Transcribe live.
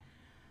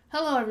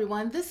Hello,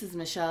 everyone. This is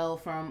Michelle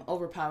from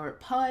Overpowered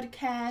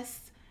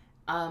Podcast,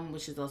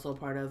 which is also a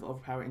part of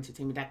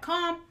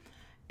overpoweredentertainment.com.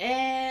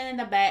 And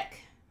I'm back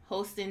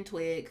hosting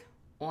Twig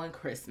on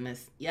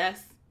Christmas.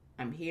 Yes,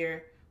 I'm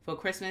here for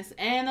Christmas.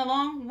 And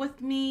along with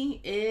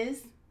me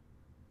is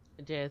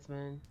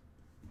Jasmine.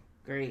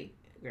 great,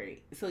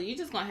 great. So you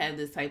just gonna have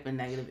this type of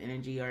negative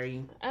energy, are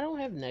you? I don't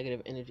have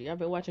negative energy. I've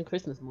been watching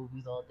Christmas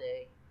movies all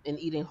day and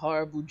eating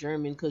horrible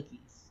German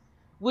cookies.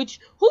 Which,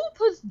 who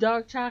puts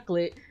dark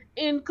chocolate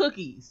in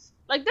cookies?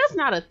 Like, that's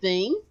not a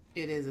thing.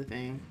 It is a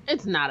thing.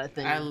 It's not a I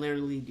thing.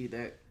 literally do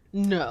that.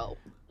 No.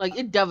 Like,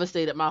 it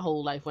devastated my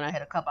whole life when I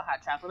had a cup of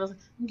hot chocolate. I was like,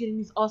 I'm getting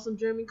these awesome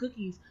German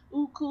cookies.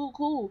 Ooh, cool,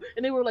 cool.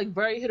 And they were, like,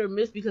 very hit or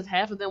miss because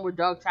half of them were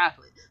dark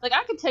chocolate. Like,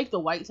 I could take the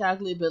white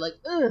chocolate, but, like,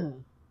 ugh.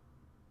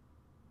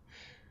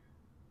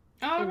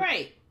 All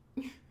right.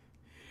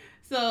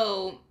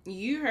 So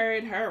you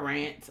heard her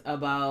rant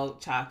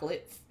about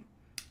chocolates.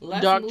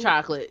 Dark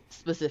chocolate,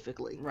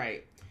 specifically.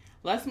 Right.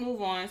 Let's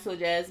move on. So,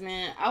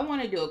 Jasmine, I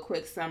want to do a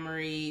quick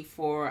summary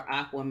for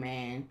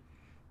Aquaman.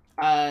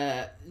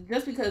 Uh,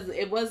 just because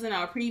it wasn't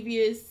our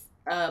previous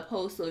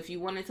post, so if you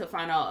wanted to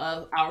find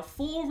out our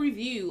full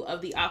review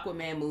of the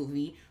Aquaman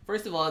movie,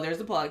 first of all,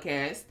 there's a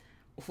podcast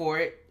for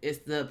it. It's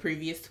the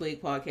previous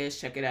Twig podcast.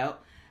 Check it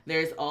out.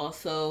 There's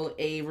also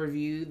a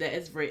review that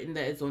is written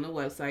that is on the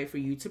website for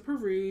you to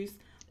peruse.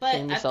 But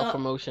Shameless self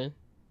promotion.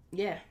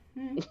 Yeah.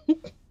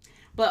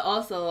 But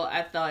also,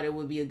 I thought it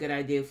would be a good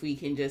idea if we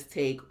can just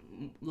take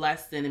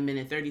less than a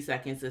minute, 30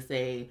 seconds to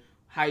say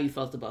how you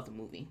felt about the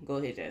movie. Go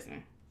ahead,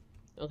 Jasmine.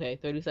 Okay,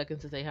 30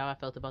 seconds to say how I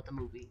felt about the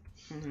movie.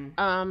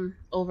 Mm-hmm.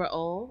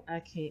 Overall, I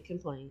can't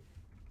complain.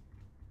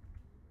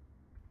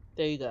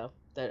 There you go.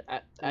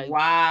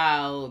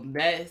 Wow,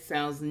 that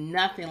sounds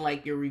nothing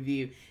like your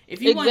review.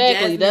 If you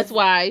exactly, that's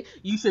why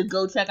you should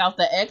go check out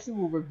the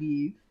actual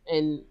review.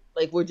 And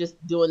like, we're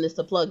just doing this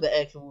to plug the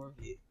actual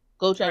review.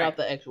 Go check out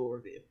the actual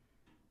review.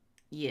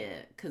 Yeah,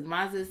 because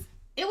mine's is,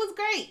 it was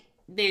great.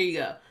 There you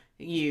go.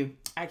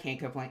 I can't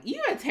complain.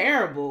 You are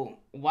terrible.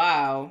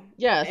 Wow.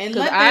 Yes,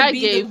 because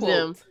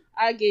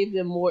I gave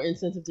them more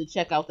incentive to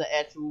check out the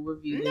actual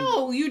review.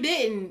 No, you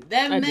didn't.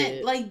 That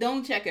meant like,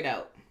 don't check it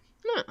out.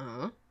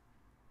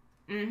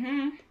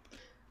 Mm-hmm.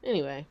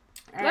 Anyway,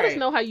 let us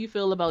know how you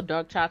feel about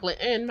dark chocolate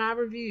and my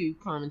review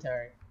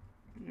commentary.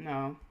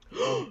 No.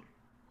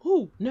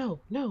 Ooh, no.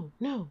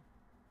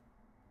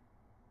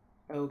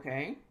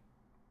 Okay.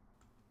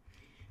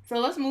 So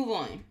let's move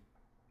on.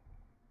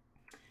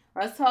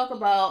 Let's talk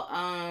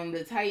about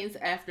the Titans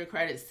after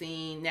credit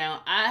scene.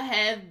 Now, I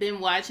have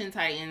been watching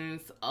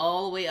Titans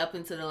all the way up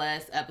into the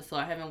last episode.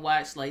 I haven't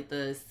watched like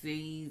the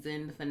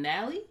season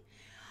finale.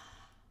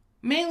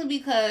 Mainly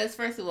because,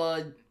 first of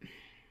all,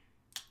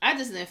 I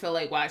just didn't feel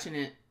like watching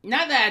it.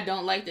 Not that I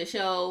don't like the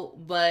show,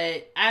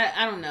 but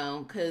I don't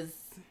know, because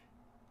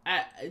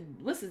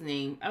what's his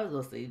name? I was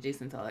going to say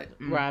Jason Todd.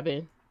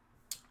 Robin.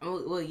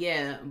 Oh, well,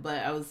 yeah,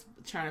 but I was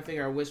trying to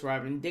figure out which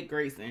Robin. Dick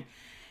Grayson.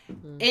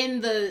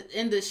 In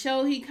the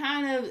show, he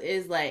kind of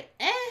is like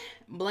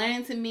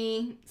bland to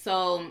me.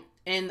 So,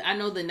 and I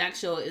know the next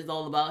show is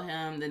all about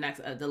him.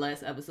 The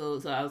last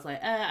episode. So I was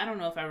like, I don't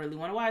know if I really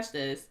want to watch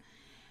this,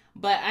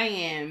 but I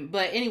am.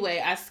 But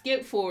anyway, I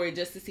skipped forward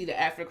just to see the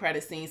after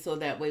credit scene, so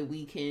that way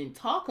we can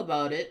talk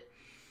about it.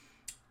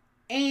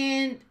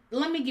 And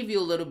let me give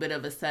you a little bit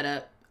of a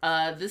setup.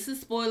 This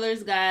is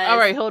spoilers, guys. All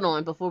right, hold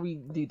on before we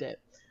do that.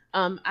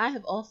 I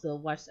have also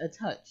watched a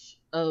touch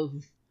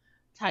of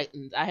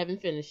Titans. I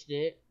haven't finished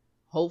it.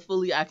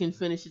 Hopefully, I can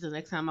finish it the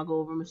next time I go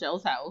over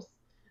Michelle's house.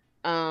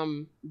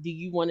 Do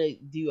you want to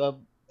do a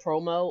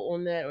promo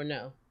on that or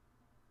no?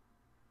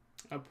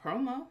 A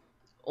promo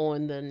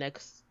on the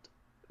next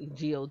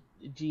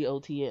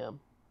GOTM.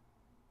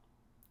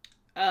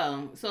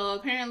 Oh, so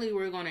apparently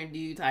we're gonna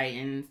do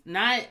Titans.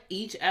 Not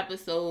each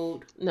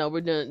episode. No,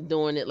 we're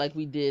doing it like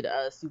we did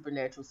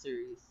Supernatural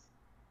series.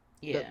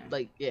 Yeah.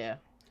 Yeah.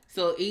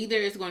 So either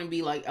it's going to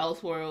be like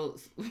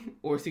Elseworlds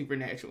or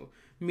Supernatural.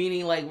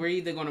 Meaning like we're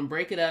either going to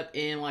break it up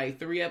in like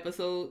 3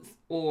 episodes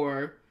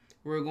or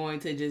we're going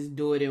to just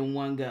do it in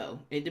one go.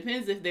 It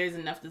depends if there's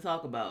enough to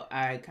talk about.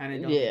 I kind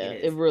of don't think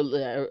it is. It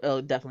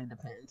really definitely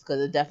depends,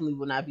 because it definitely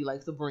will not be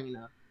like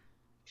Sabrina.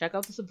 Check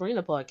out the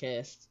Sabrina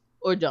podcast.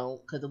 Or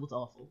don't, because it was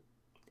awful.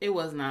 It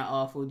was not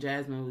awful.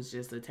 Jasmine was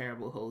just a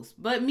terrible host.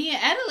 But me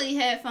and Adelaide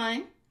had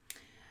fun.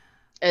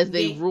 As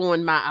they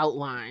ruined my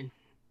outline.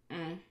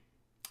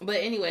 But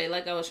anyway,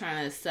 like I was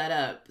trying to set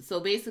up. So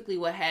basically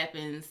what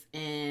happens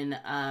in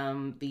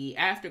the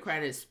after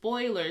credits,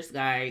 spoilers,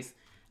 guys,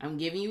 I'm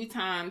giving you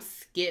time,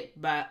 skip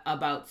by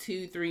about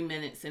 2-3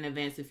 minutes in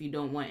advance if you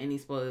don't want any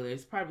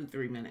spoilers. Probably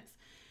 3 minutes.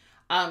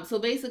 So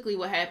basically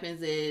what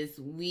happens is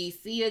we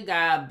see a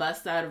guy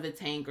bust out of a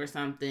tank or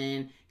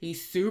something.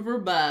 He's super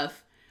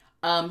buff.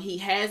 He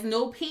has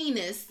no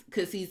penis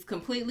because he's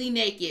completely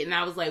naked. And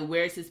I was like,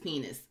 where's his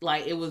penis?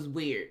 Like, it was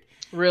weird.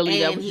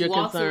 Really? And that was your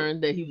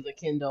concern, that he was a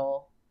Ken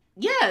doll?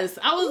 Yes,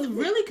 I was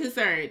really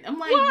concerned. I'm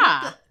like,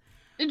 why?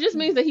 It just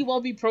means that he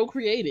won't be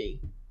procreating.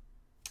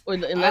 Or I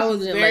unless you was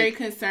didn't very like.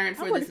 concerned I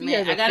for wonder this if he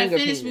man. has I a gotta finger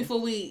finish penis.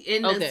 before we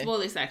in the Okay.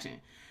 spoiler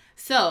section.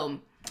 So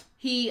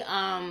he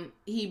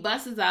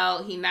busts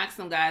out. He knocks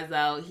some guys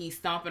out. He's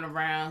stomping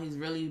around. He's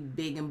really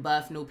big and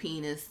buff. No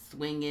penis,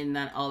 swinging,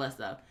 none, all that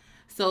stuff.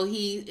 So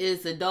he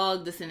is a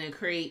dog that's in a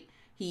crate.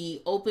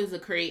 He opens a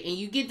crate, and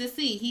you get to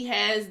see he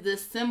has the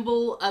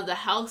symbol of the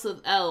House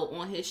of L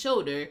on his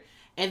shoulder,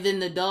 and then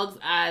the dog's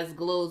eyes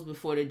glows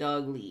before the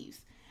dog leaves.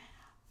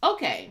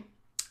 Okay,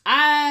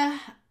 I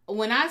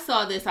when I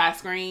saw this, I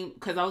screamed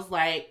because I was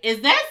like,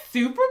 "Is that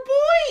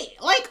Superboy?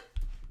 Like,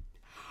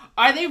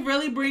 are they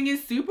really bringing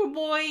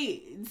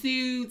Superboy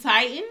to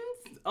Titans?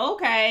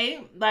 Okay,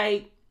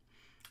 like,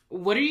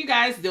 what are you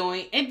guys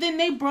doing?" And then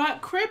they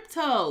brought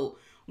Crypto,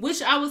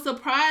 which I was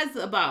surprised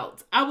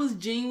about. I was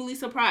genuinely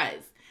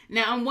surprised.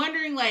 Now I'm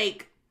wondering,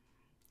 like,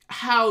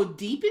 how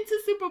deep into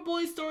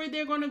Superboy's story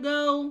they're gonna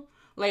go,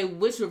 like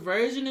which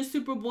version of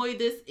Superboy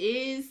this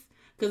is,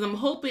 because I'm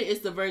hoping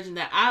it's the version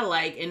that I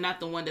like and not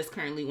the one that's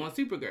currently on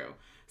Supergirl.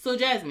 So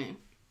Jasmine,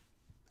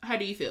 how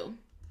do you feel?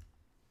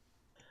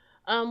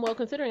 Well,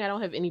 considering I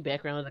don't have any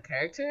background of the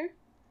character,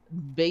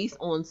 based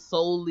on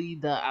solely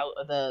the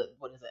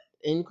what is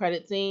it end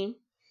credit scene,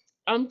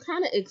 I'm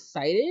kind of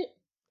excited.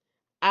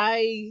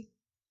 I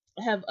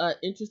have an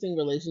interesting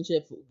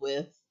relationship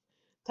with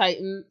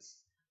Titans,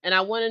 and I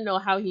want to know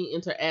how he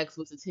interacts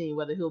with the team,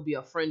 whether he'll be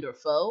a friend or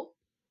foe.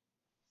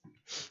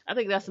 I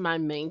think that's my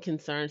main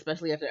concern,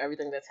 especially after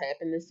everything that's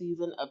happened this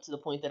season up to the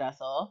point that I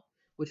saw,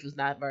 which was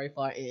not very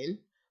far in.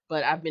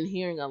 But I've been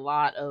hearing a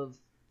lot of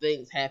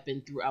things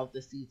happen throughout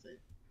the season.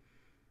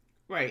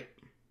 Right.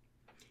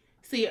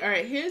 See, all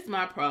right, here's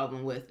my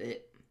problem with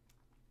it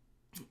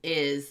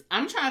is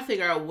I'm trying to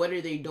figure out what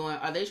are they doing.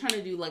 Are they trying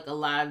to do like a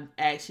live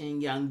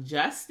action Young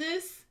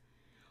Justice,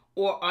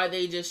 or are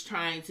they just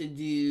trying to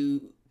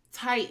do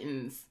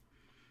Titans?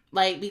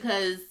 Like,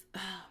 because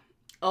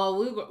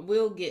oh,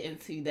 we'll get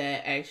into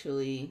that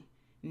actually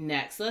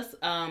next. Let's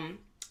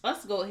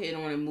go ahead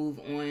and move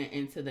on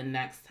into the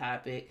next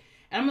topic.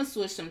 And I'm gonna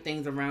switch some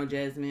things around,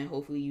 Jasmine.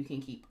 Hopefully you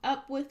can keep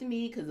up with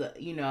me, because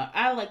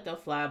I like to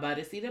fly by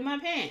the seat of my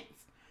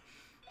pants.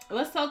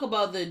 Let's talk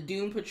about the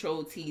Doom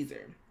Patrol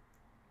teaser.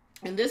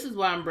 And this is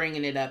why I'm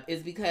bringing it up,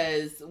 is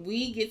because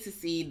we get to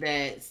see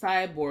that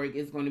Cyborg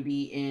is going to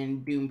be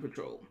in Doom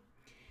Patrol.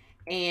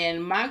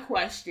 And my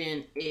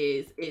question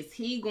is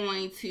he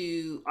going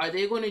to, are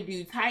they going to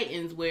do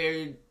Titans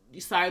where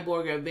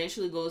Cyborg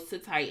eventually goes to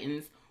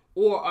Titans,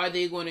 or are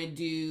they going to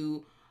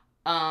do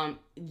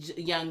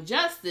Young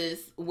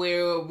Justice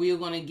where we're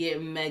going to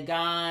get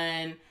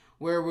Megan,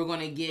 where we're going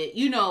to get,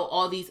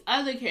 all these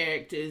other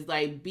characters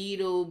like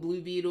Beetle,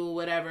 Blue Beetle,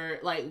 whatever.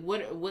 Like,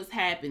 what's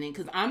happening?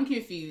 Because I'm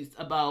confused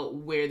about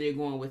where they're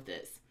going with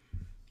this.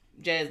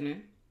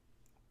 Jasmine.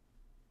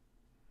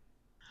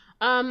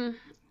 Um,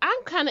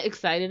 I'm kind of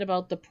excited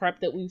about the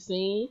prep that we've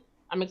seen.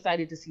 I'm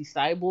excited to see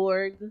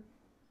Cyborg.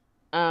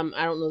 I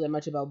don't know that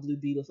much about Blue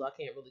Beetle, so I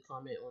can't really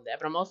comment on that.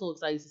 But I'm also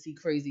excited to see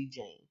Crazy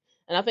Jane,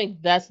 and I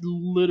think that's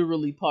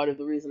literally part of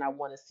the reason I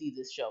want to see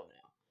this show now.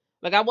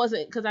 Like I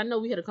wasn't, because I know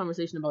we had a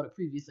conversation about it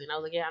previously, and I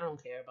was like, yeah, I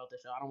don't care about the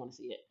show. I don't want to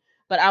see it,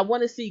 but I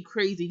want to see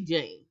Crazy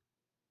Jane.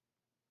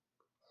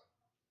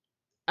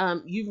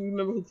 You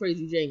remember who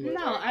Crazy Jane was,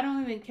 No, right? I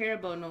don't even care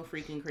about no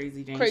freaking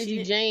Crazy Jane. She Crazy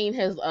didn't. Jane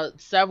has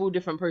several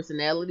different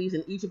personalities,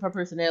 and each of her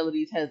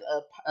personalities has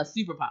a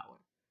superpower.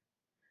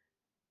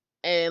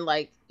 And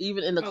like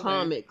even in the Okay.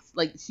 comics,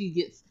 like she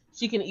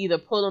can either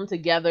pull them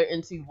together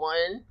into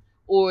one,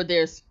 or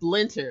they're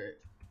splintered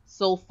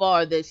so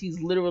far that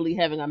she's literally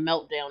having a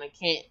meltdown and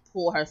can't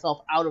pull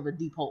herself out of a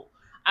deep hole.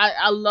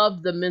 I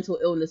love the mental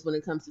illness when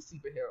it comes to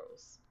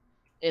superheroes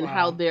and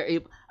how Wow. they're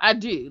able. I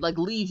do like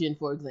Legion,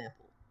 for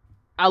example.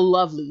 I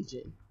love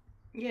Legion.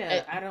 Yeah,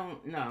 And, I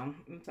don't know.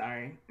 I'm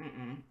sorry.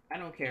 I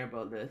don't care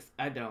about this.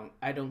 I don't.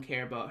 I don't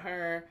care about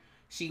her.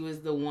 She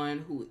was the one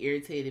who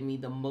irritated me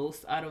the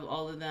most out of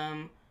all of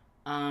them.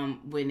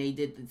 When they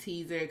did the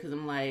teaser, because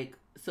I'm like,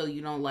 so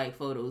you don't like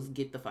photos?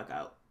 Get the fuck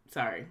out.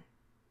 Sorry,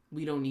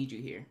 we don't need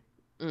you here.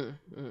 mm,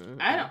 mm,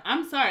 I mm. don't.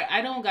 I'm sorry.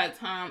 I don't got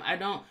time. I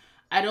don't.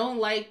 I don't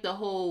like the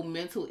whole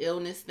mental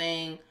illness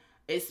thing,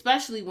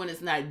 especially when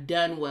it's not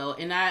done well.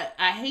 And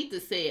I hate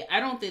to say it, I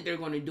don't think they're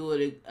going to do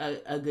it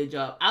a good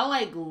job. I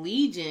like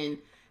Legion,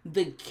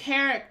 the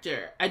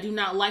character. I do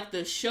not like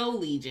the show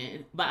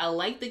Legion, but I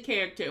like the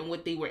character and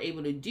what they were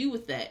able to do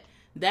with that.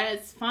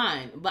 That's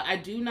fine. But I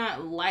do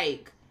not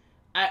like.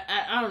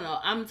 I don't know.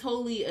 I'm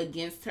totally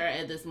against her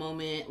at this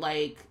moment.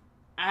 Like,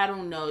 I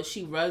don't know.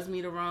 She rubs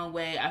me the wrong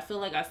way. I feel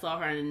like I saw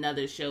her in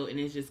another show and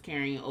it's just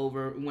carrying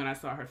over when I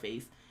saw her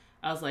face.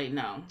 I was like,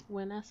 no.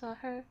 When I saw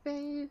her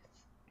face.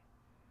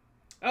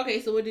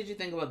 Okay, so what did you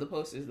think about the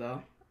posters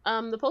though?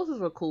 The posters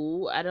were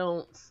cool. I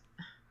don't,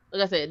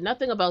 like I said,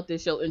 nothing about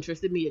this show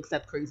interested me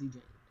except Crazy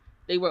Jane.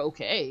 They were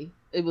okay.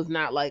 It was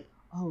not like,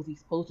 oh,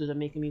 these posters are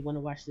making me want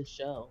to watch this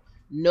show.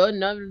 No,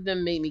 none of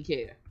them made me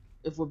care,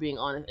 if we're being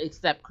honest,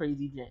 except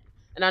Crazy Jane.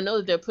 And I know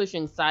that they're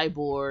pushing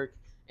Cyborg,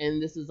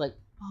 and this is like,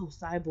 oh,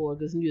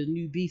 Cyborg is the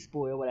new Beast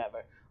Boy or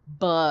whatever.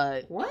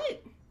 But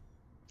What?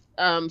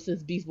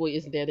 Since Beast Boy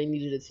isn't there, they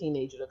needed a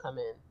teenager to come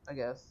in, I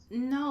guess.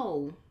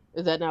 No,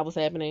 Is that not what's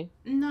happening?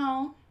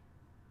 no,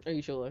 Are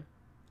you sure?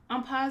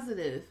 I'm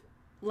positive.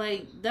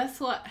 Like that's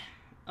what.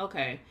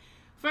 Okay,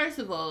 first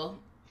of all,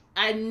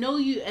 I know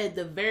you at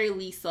the very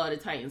least saw the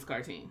Titans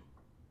cartoon,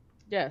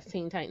 Yes,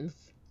 Teen Titans.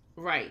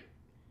 right?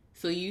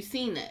 So you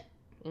seen that.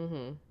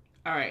 Mm-hmm.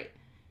 All right.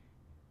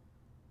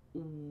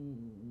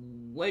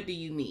 What do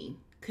you mean?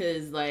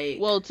 Because like,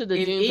 Well, to the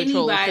if Doom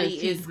Patrol, anybody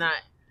since is he's not,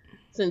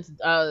 since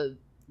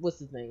what's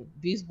his name?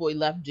 Beast Boy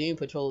left Doom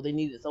Patrol. They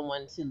needed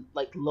someone to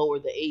like lower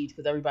the age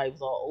because everybody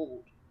was all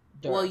old.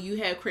 well, you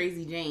have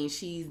Crazy Jane.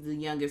 She's the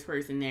youngest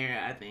person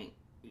there. I think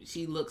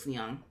she looks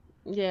young.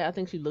 Yeah, I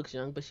think she looks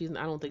young, but she's.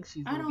 I don't think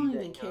she's. I Gonna don't be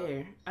even that young.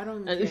 care. I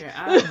don't even care.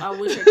 I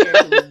wish her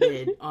character was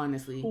dead.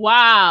 Honestly.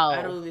 Wow.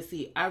 I don't even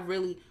see. I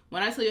really,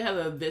 when I tell you I have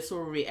a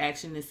visceral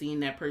reaction to seeing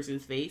that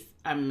person's face,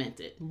 I meant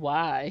it.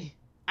 Why?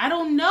 I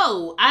don't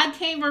know. I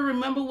can't even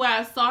remember where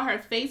I saw her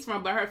face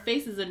from, but her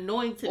face is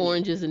annoying to me.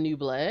 Orange is the New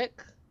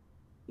Black.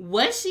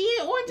 Was she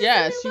in Orange is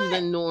Yeah, the New she was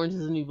Black? in Orange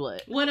is the New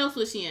Black. What else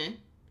was she in?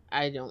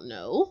 I don't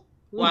know.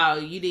 Wow,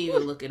 you didn't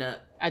even look it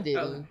up. I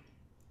didn't.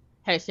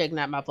 Hashtag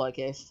not my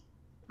podcast.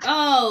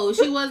 Oh,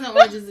 she wasn't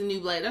Orange is the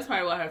New Black. That's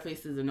probably why her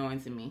face is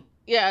annoying to me.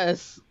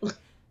 Yes. All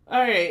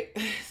right.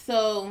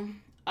 So,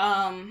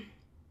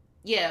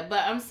 yeah,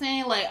 but I'm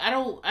saying like I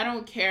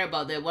don't care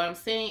about that. What I'm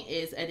saying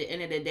is at the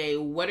end of the day,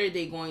 what are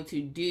they going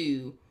to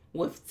do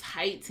with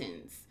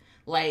Titans?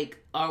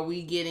 Like, are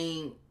we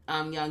getting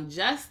Young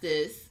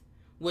Justice,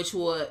 which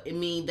will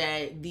mean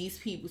that these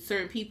people,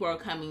 certain people are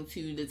coming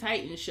to the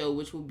Titan show,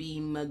 which will be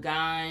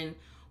Magan,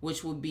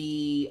 which will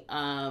be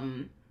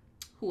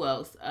who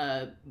else?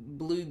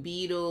 Blue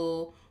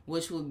Beetle,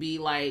 which would be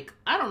like,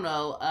 I don't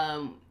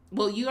know,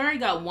 well, you already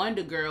got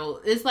Wonder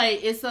Girl. It's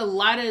like it's a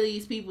lot of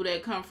these people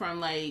that come from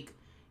like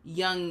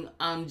Young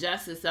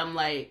Justice. I'm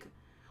like,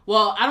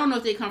 well, I don't know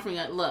if they come from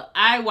look,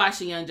 I watched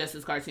the Young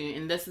Justice cartoon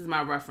and this is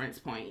my reference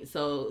point.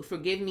 So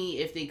forgive me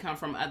if they come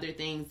from other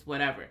things,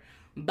 whatever.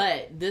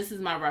 But this is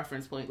my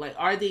reference point. Like,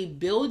 are they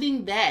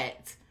building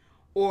that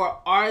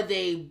or are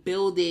they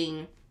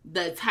building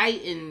the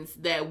Titans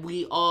that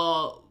we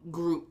all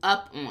grew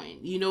up on?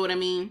 You know what I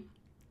mean?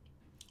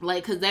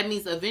 Like, because that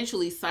means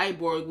eventually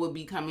Cyborg will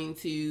be coming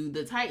to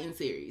the Titan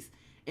series.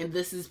 And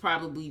this is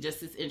probably just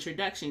his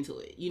introduction to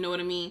it. You know what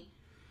I mean?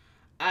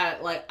 I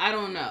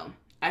don't know.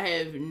 I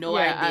have no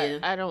idea.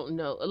 I don't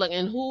know. Like,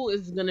 and who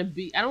is going to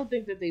be... I don't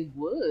think that they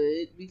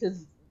would,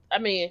 because, I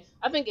mean,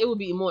 I think it would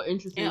be more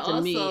interesting And to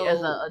also, me as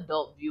an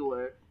adult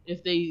viewer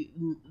if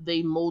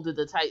they molded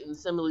the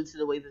Titans similarly to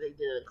the way that they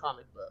did in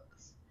comic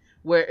books,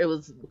 where it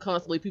was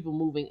constantly people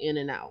moving in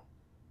and out.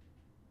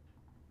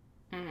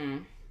 Mm-hmm.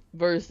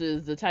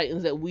 Versus the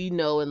Titans that we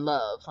know and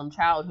love from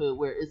childhood,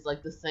 where it's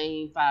like the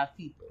same 5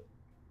 people.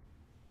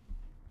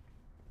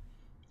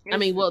 I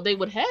mean, well, they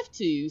would have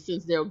to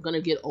since they're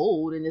gonna get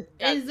old, and it's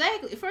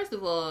exactly. First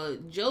of all,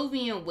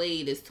 Jovian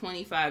Wade is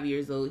 25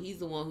 years old. He's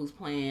the one who's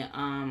playing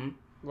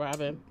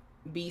Robin,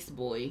 Beast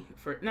Boy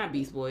not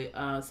Beast Boy,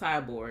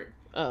 Cyborg.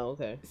 Oh,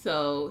 okay.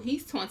 So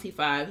he's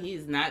 25.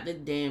 He's not the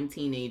damn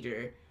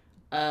teenager.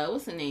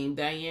 What's her name?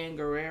 Diane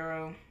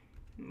Guerrero.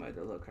 I'm about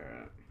to look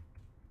her up.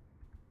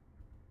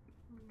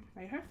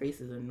 Like, her face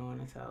is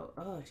annoying as hell.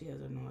 Oh, she has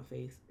an annoying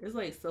face. It's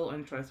like so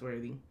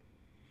untrustworthy.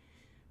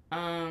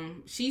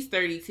 She's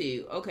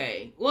 32.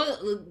 Okay.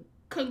 Well,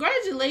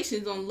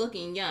 congratulations on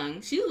looking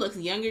young. She looks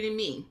younger than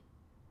me.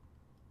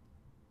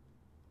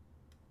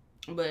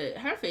 But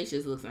her face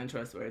just looks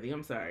untrustworthy.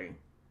 I'm sorry.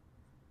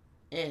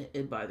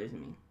 It bothers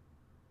me.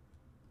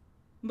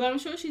 But I'm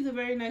sure she's a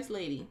very nice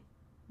lady.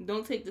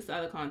 Don't take this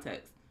out of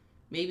context.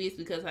 Maybe it's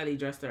because how they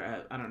dressed her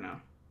up. I don't know.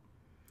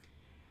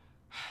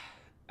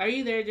 Are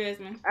you there,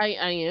 Jasmine? I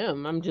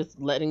am. I'm just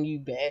letting you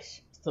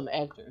bash some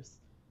actors.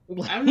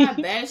 I'm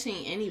not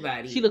bashing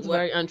anybody. She looks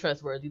very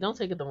untrustworthy. Don't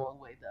take it the wrong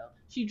way, though.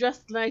 She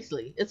dressed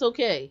nicely. It's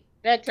okay.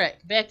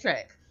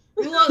 Backtrack.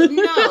 Well,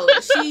 no,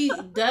 she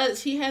does.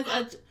 She has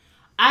a...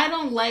 I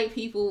don't like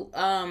people...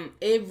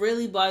 It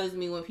really bothers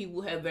me when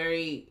people have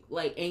very,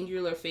 like,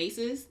 angular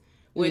faces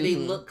where they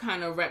look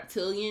kind of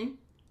reptilian.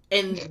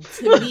 And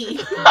to me...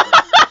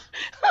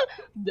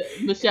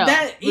 Michelle,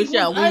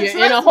 when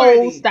you're in a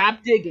hole,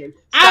 stop digging.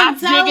 I'm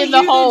telling you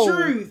the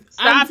truth.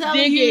 I'm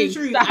telling you the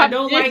truth. I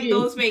don't like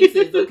those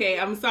faces, okay?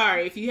 I'm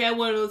sorry. If you have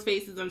one of those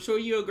faces, I'm sure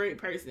you're a great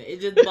person. It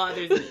just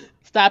bothers me.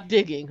 Stop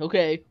digging,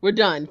 okay? We're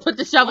done. Put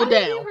the shovel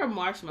down. Why do you her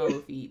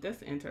marshmallow feet?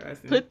 That's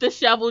interesting. Put the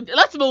shovel...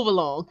 Let's move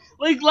along.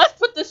 Like, let's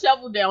put the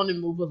shovel down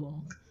and move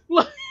along.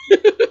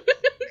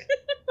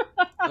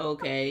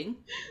 Okay.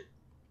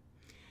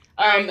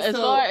 As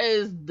far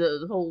as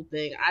the whole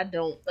thing, I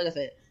don't... Like I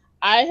said,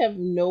 I have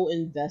no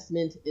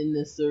investment in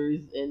this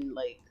series in,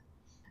 like,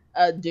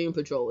 Doom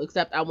Patrol,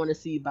 except I want to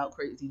see about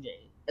Crazy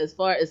Jane. As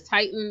far as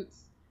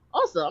Titans,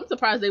 also, I'm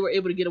surprised they were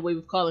able to get away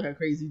with calling her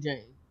Crazy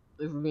Jane,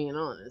 if we're being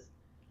honest.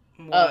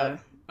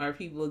 Are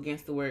people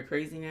against the word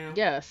crazy now?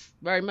 Yes,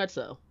 very much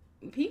so.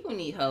 People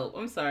need help.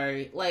 I'm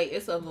sorry. Like,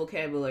 it's a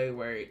vocabulary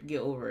word. Get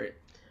over it.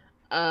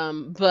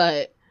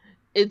 But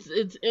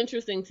it's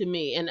interesting to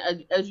me, and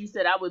as you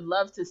said, I would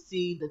love to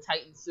see the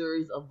Titan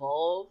series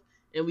evolve,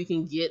 and we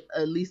can get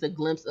at least a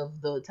glimpse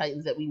of the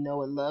Titans that we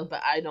know and love.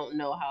 But I don't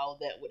know how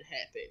that would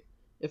happen,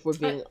 if we're Uh,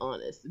 being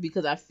honest,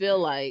 because I feel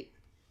like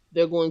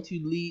they're going to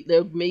lead.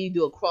 They may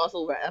do a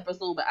crossover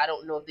episode, but I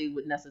don't know if they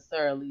would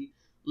necessarily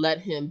let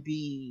him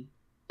be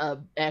a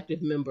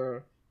active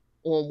member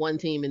on one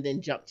team and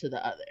then jump to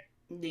the other.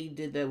 they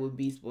did that with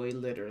Beast Boy,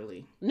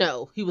 literally.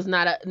 No, he was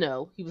not a.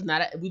 No, he was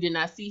not a. We did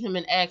not see him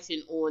in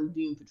action on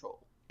Doom Patrol.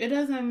 It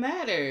doesn't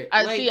matter.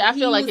 I Like see. I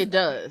feel he like was. it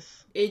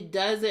does. It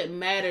doesn't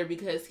matter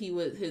because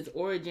his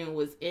origin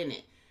was in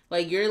it.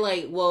 Like you're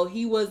like, well,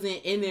 he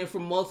wasn't in there for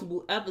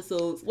multiple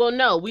episodes. Well,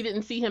 no, we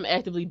didn't see him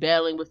actively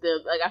battling with them.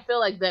 Like I feel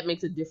like that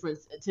makes a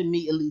difference to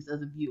me, at least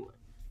as a viewer,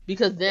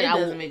 because then It I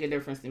doesn't won't. make a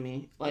difference to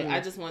me. Like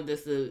I just want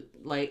this to,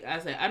 like I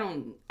said, I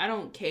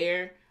don't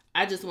care.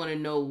 I just want to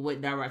know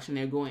what direction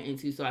they're going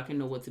into so I can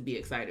know what to be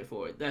excited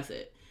for. That's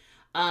it.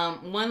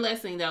 One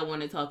last thing that I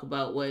want to talk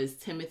about was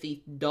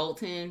Timothy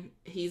Dalton.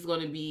 He's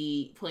going to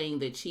be playing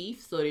the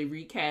chief, so they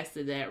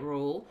recasted that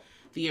role.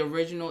 The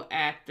original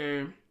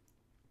actor,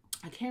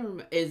 I can't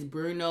remember, is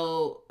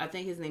Bruno. I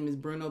think his name is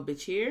Bruno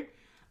Bachir.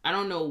 I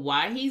don't know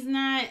why he's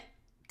not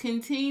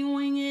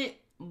continuing it,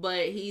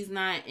 but he's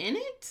not in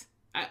it.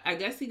 I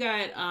guess he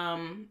got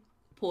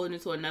pulled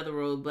into another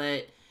role,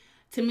 but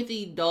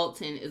Timothy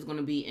Dalton is going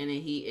to be in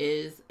it. He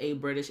is a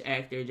British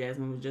actor.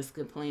 Jasmine was just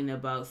complaining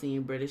about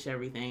seeing British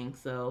everything,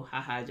 so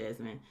haha,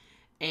 Jasmine.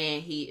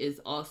 And he is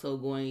also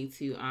going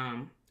to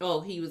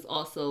he was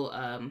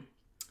also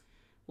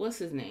what's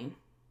his name?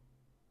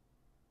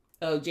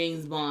 Oh,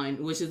 James Bond,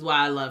 which is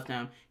why I loved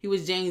him. He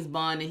was James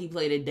Bond, and he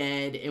played a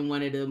dad in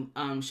one of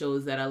the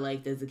shows that I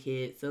liked as a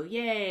kid. So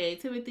yay,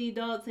 Timothy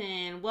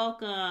Dalton,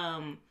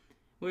 welcome.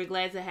 We're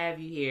glad to have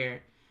you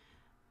here.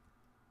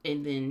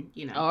 And then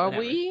Are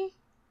whatever. we?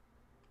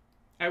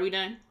 Are we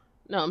done?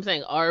 No, I'm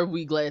saying, are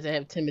we glad to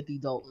have Timothy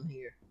Dalton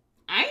here?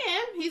 I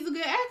am. He's a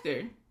good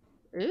actor.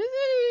 Is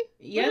he?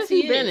 Yes, what has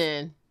he he been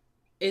is. in?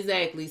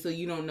 Exactly. So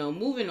you don't know.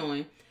 Moving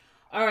on.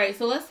 All right.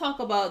 So let's talk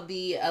about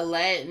the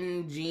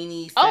Aladdin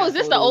genie. Oh, is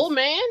this the photos. old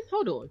man?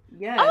 Hold on.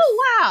 Yes.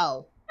 Oh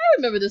wow, I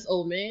remember this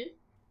old man.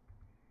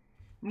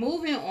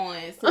 Moving on.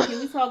 So can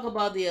we talk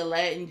about the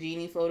Aladdin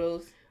genie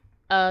photos?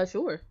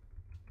 Sure.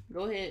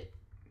 Go ahead.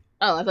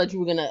 Oh, I thought you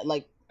were gonna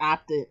like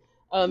opt it.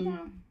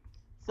 No.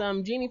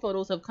 Some genie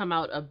photos have come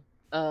out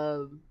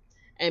of,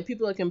 and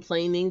people are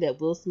complaining that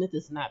Will Smith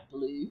is not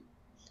blue.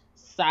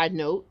 Side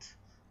note,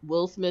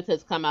 Will Smith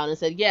has come out and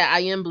said, "Yeah, I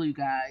am blue,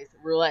 guys.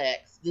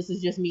 Relax. This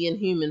is just me in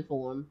human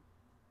form.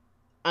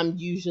 I'm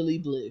usually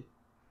blue."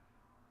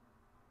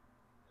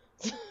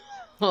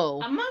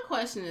 Oh, My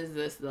question is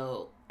this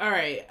though. All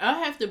right,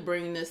 I'll have to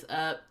bring this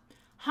up.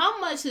 How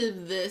much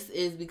of this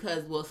is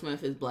because Will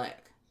Smith is black?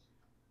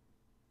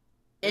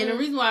 And the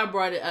reason why I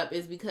brought it up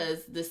is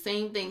because the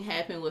same thing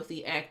happened with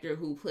the actor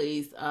who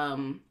plays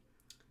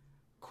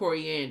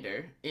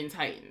Coriander in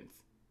Titans.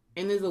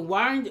 And there's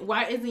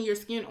why isn't your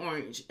skin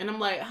orange? And I'm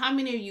like, how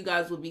many of you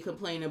guys would be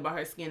complaining about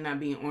her skin not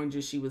being orange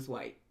if she was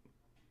white?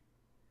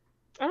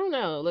 I don't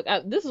know. Look,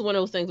 this is one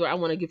of those things where I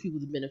want to give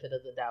people the benefit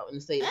of the doubt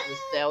and say it's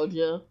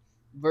nostalgia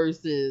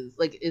versus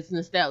it's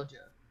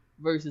nostalgia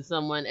versus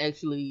someone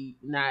actually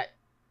not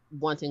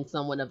wanting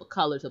someone of a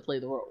color to play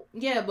the role.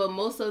 Yeah, but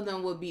most of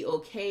them would be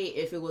okay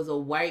if it was a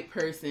white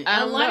person. I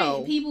don't a lot know.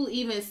 of people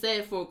even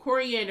said for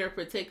Coriander in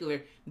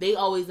particular, they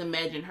always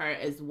imagine her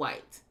as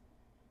white.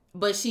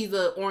 But she's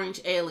an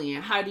orange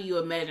alien. How do you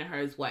imagine her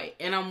as white?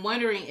 And I'm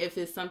wondering if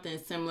it's something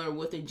similar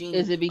with the genie.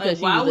 Is it because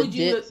she was a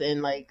ditz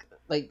and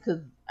because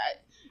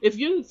if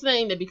you're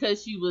saying that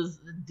because she was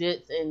a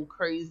ditz and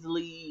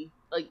crazily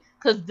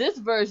because this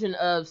version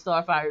of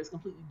Starfire is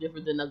completely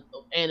different than the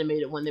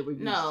animated one they were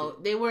used to.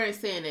 They weren't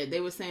saying that.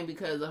 They were saying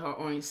because of her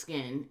orange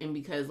skin and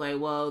because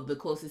the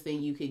closest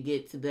thing you could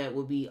get to that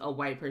would be a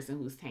white person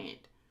who's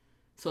tanned.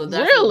 So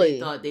that's what they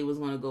thought they was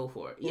going to go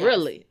for. Yes.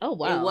 Really? Oh,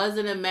 wow. It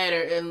wasn't a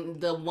matter. And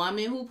the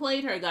woman who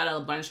played her got a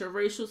bunch of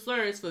racial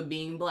slurs for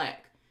being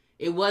black.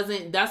 It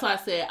wasn't. That's why I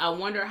said I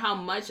wonder how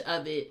much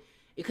of it,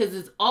 because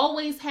it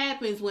always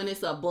happens when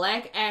it's a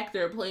black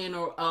actor playing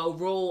a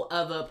role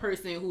of a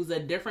person who's a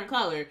different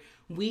color.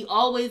 We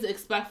always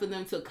expect for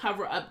them to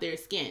cover up their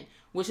skin,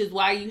 which is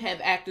why you have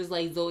actors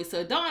like Zoe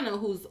Saldana,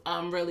 who's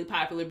really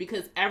popular,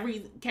 because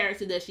every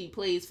character that she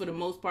plays, for the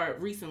most part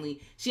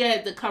recently, she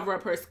had to cover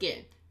up her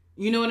skin.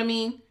 You know what I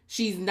mean?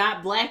 She's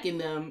not black in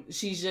them.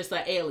 She's just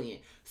an alien.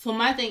 So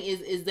my thing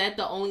is that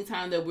the only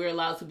time that we're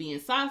allowed to be in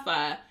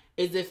sci-fi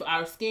is if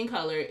our skin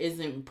color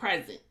isn't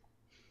present?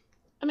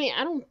 I mean,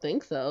 I don't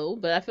think so,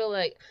 but I feel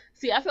like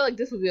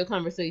this would be a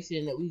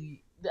conversation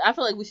that I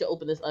feel like we should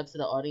open this up to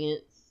the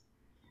audience,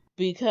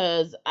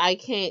 because I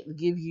can't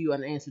give you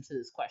an answer to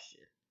this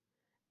question.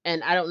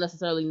 And I don't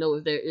necessarily know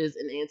if there is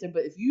an answer,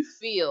 but if you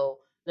feel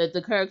that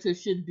the character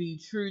should be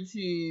true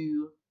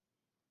to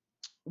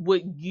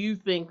what you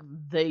think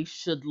they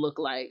should look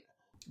like.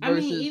 I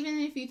mean, even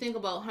if you think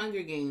about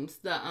Hunger Games,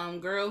 the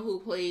girl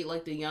who played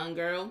the young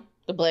girl,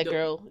 the black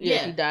girl,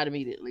 she died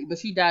immediately, but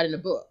she died in the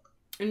book.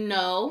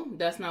 No,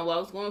 that's not what I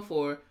was going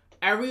for.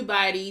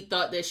 Everybody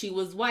thought that she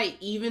was white,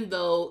 even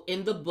though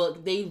in the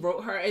book they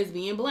wrote her as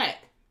being black.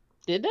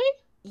 Did they?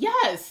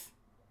 Yes.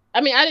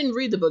 I mean, I didn't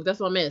read the book. That's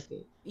what I'm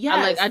asking.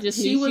 I Yes, just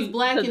knew she was she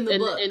black because in the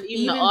and book. even the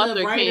Even the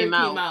author writer came came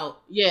out,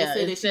 out and yeah, said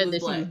and that she said was that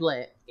she was black.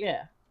 black.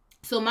 Yeah.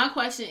 So my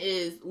question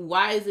is,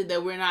 why is it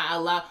that we're not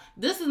allowed?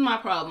 This is my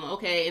problem,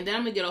 okay? And then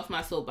I'm gonna get off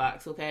my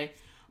soapbox, okay?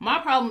 My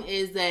problem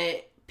is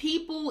that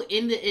people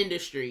in the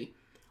industry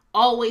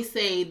always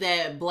say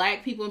that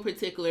black people in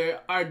particular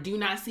are do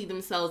not see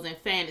themselves in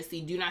fantasy,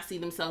 do not see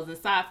themselves in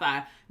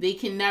sci-fi. They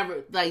can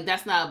never like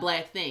that's not a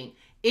black thing.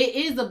 It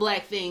is a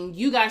black thing.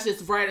 You guys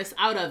just write us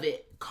out of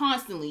it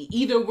constantly.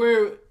 Either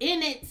we're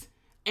in it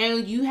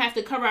and you have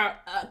to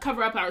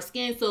cover up our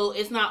skin so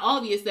it's not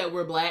obvious that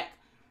we're black,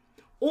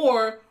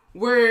 or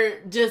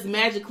we're just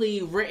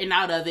magically written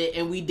out of it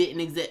and we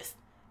didn't exist.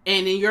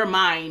 And in your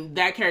mind,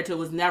 that character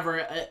was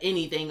never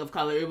anything of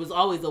color. It was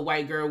always a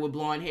white girl with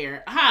blonde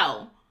hair.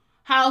 How?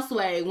 How,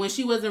 Sway, when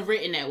she wasn't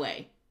written that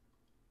way?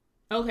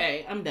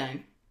 Okay, I'm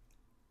done.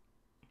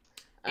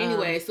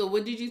 Anyway, so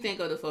what did you think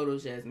of the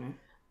photos, Jasmine?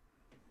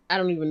 I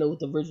don't even know what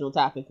the original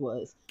topic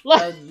was.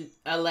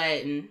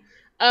 Aladdin.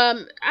 I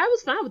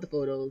was fine with the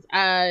photos.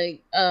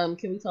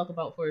 Can we talk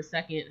about for a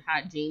second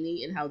Hot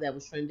Genie and how that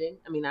was trending?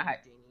 I mean, not Hot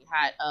Genie,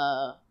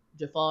 Hot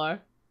Jafar.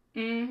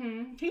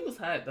 He was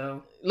hot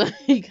though.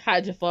 Like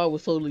Hot Jafar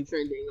was totally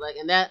trending. Like,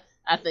 and that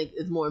I think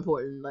is more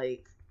important.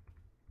 Like,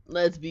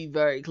 let's be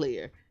very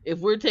clear. If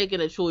we're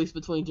taking a choice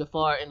between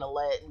Jafar and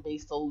Aladdin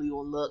based solely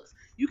on looks,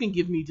 you can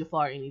give me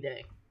Jafar any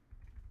day.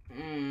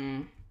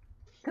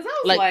 Cause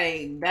I was Like,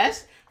 like,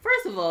 that's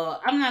first of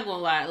all, I'm not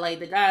gonna lie. Like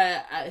the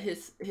guy,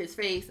 his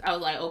face, I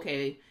was like,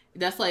 okay,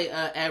 that's like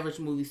a average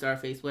movie star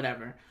face,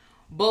 whatever.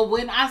 But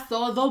when I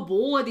saw the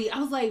body, I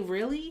was like,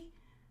 really?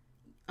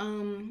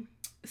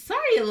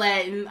 Sorry,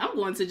 Aladdin, I'm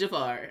going to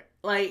Jafar.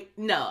 Like,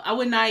 no, I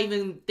would not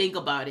even think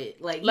about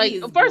it. Like, he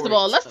is first of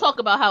all, gorgeous. let's talk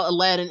about how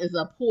Aladdin is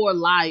a poor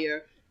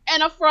liar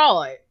and a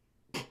fraud.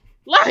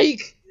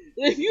 Like,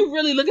 if you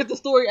really look at the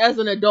story as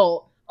an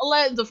adult,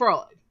 Aladdin's a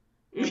fraud.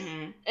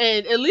 Mm-hmm.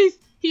 And at least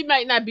he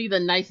might not be the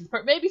nicest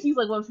person. Maybe he's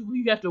like one of the people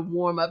you have to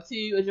warm up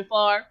to as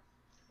Jafar.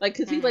 Like,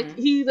 because he's like,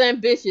 he's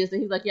ambitious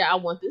and he's like, yeah, I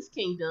want this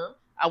kingdom.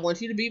 I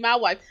want you to be my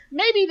wife.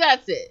 Maybe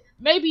that's it.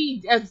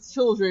 Maybe as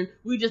children,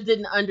 we just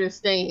didn't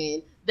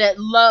understand that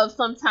love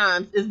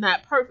sometimes is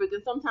not perfect.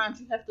 And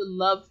sometimes you have to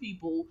love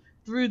people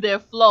through their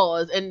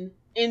flaws and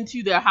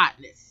into their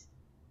hotness.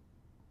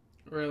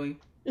 Really?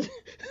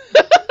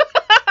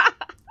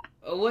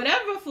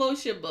 Whatever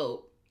floats your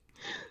boat.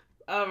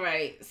 All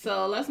right,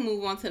 so let's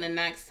move on to the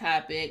next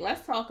topic.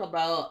 Let's talk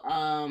about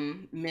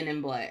Men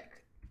in Black.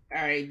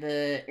 All right,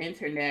 the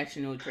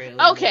international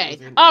trailer. Okay.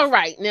 All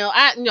right. Now,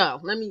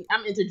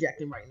 I'm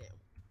interjecting right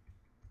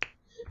now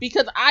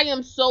because I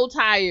am so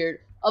tired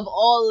of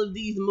all of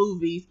these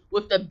movies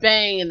with the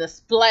bang and the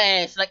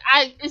splash. Like,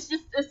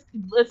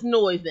 it's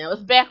noise now.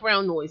 It's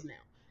background noise now,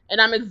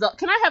 and I'm exhausted.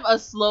 Can I have a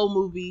slow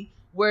movie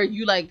where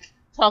you like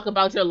talk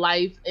about your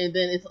life and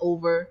then it's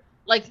over?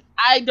 Like,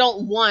 I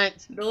don't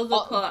want those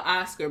are called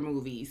Oscar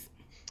movies.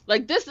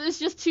 Like, this is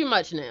just too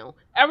much now.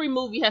 Every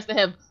movie has to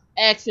have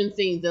action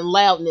scenes and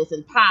loudness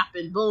and pop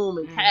and boom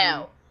and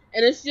pow.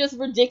 And it's just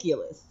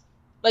ridiculous.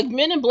 Like,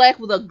 Men in Black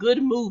was a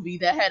good movie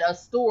that had a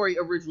story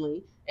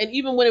originally. And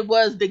even when it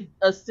was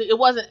it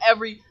wasn't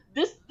every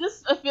this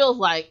feels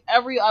like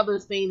every other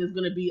scene is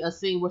going to be a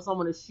scene where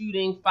someone is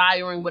shooting,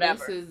 firing,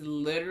 whatever. This is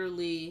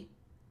literally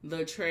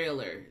the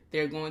trailer.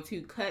 They're going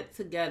to cut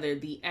together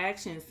the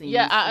action scenes.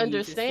 Yeah, I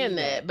understand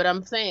that, but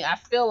I'm saying I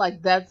feel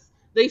like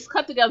they've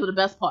cut together the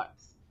best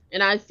parts,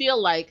 and I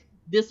feel like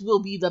this will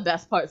be the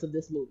best parts of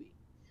this movie.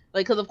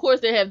 Like, because of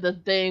course they have the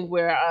thing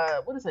where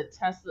what is it,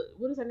 Tessa?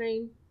 What is her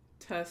name?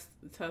 Tess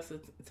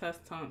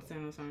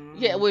Thompson or something.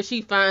 Yeah, where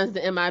she finds the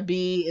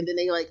MIB, and then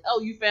they like,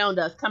 oh, you found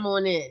us, come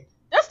on in.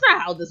 That's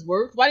not how this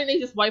works. Why didn't they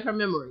just wipe her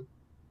memory?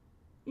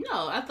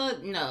 No, I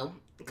thought no.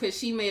 Because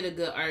she made a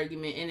good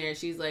argument in there.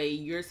 She's like,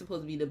 you're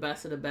supposed to be the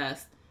best of the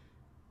best.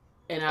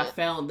 And I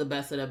found the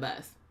best of the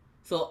best.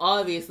 So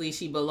obviously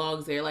she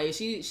belongs there. Like,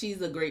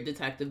 she's a great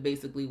detective,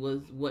 basically,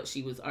 was what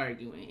she was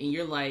arguing. And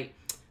you're like,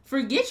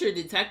 forget your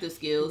detective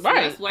skills.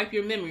 Right. Let's wipe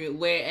your memory.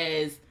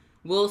 Whereas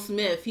Will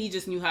Smith, he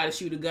just knew how to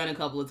shoot a gun a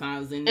couple of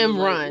times and run.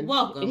 Like,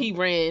 welcome. He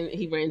ran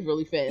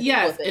really fast.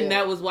 Yes, and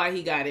that was why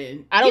he got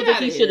in. I don't think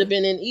he should have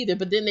been in either.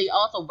 But then they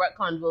also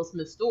retconned Will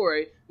Smith's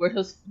story where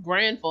his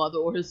grandfather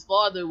or his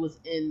father was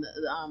in,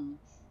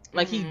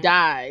 he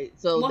died.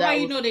 So well, how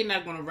you know they're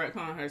not going to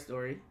retcon her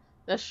story?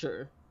 That's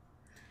true.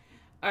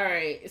 All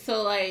right,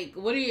 so like,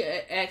 what are your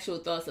actual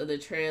thoughts of the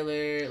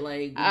trailer?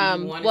 Like,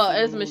 well,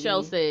 as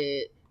Michelle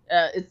said,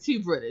 it's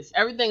too British.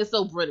 Everything is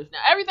so British now.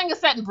 Everything is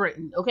set in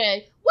Britain,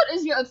 okay? What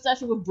is your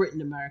obsession with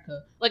Britain,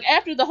 America? Like,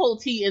 after the whole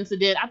tea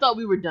incident, I thought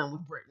we were done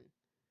with Britain.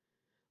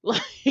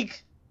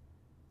 Like,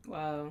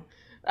 wow.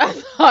 I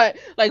thought,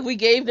 like, we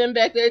gave them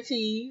back their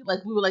tea.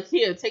 Like, we were like,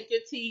 here, take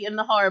your tea in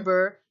the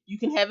harbor. You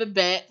can have it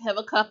back. Have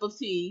a cup of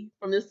tea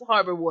from this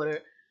harbor water.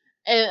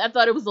 And I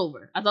thought it was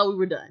over. I thought we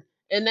were done.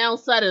 And now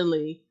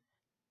suddenly,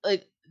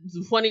 like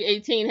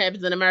 2018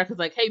 happens in America. It's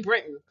like, hey,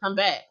 Britain, come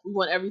back. We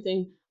want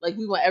everything. Like,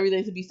 we want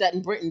everything to be set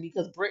in Britain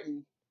because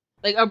Britain.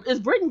 Like, is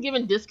Britain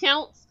giving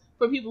discounts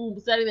for people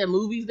setting their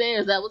movies there?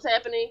 Is that what's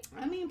happening?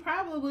 I mean,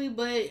 probably,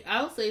 but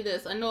I'll say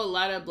this. I know a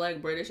lot of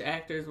black British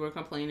actors were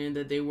complaining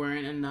that there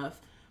weren't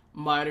enough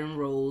modern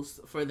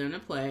roles for them to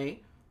play.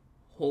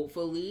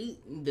 Hopefully,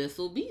 this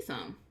will be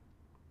some.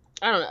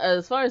 I don't know.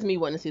 As far as me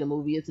wanting to see the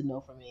movie, it's a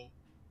no for me.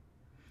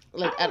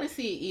 Like, I don't want to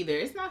see it either.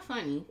 It's not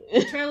funny.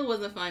 The trailer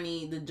wasn't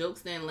funny. The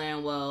jokes didn't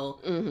land well.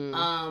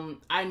 Mm-hmm.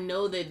 I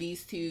know that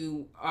these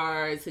two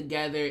are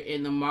together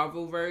in the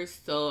Marvel verse,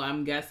 so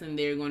I'm guessing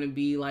they're going to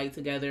be like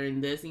together in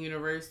this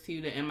universe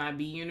too, the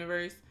MIB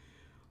universe.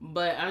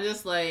 But I'm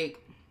just like,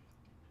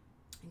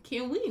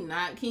 can we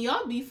not? Can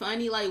y'all be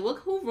funny? Like,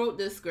 who wrote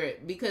this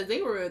script? Because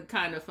they were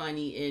kind of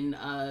funny in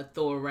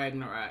Thor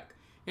Ragnarok,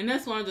 and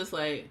that's why I'm just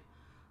like,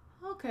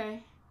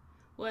 okay.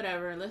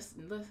 Whatever, let's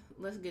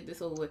get this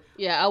over with.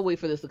 Yeah, I'll wait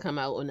for this to come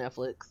out on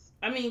Netflix.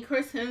 I mean,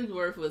 Chris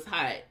Hemsworth was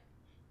hot,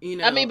 you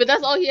know. I mean, but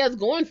that's all he has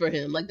going for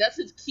him. Like, that's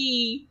his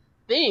key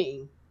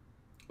thing.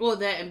 Well,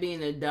 that and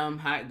being a dumb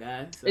hot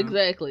guy. So.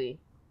 Exactly.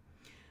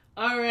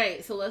 All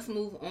right, so let's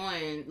move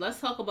on. Let's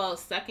talk about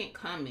Second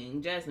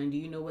Coming. Jasmine, do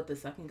you know what the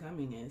Second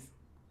Coming is?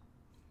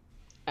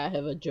 I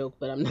have a joke,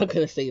 but I'm not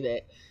gonna say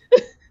that.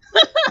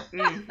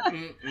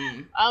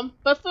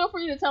 But feel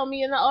free to tell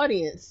me in the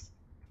audience.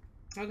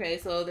 Okay,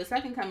 so the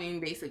Second Coming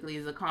basically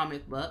is a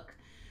comic book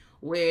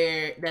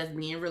that's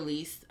being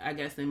released, I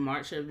guess, in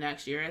March of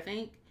next year, I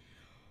think,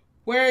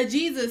 where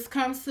Jesus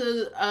comes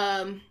to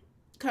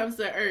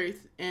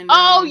Earth and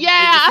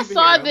I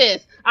saw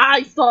this.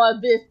 I saw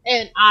this,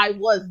 and I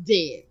was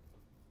dead.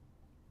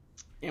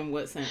 In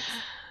what sense?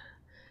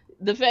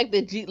 The fact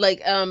that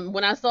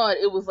when I saw it,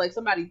 it was like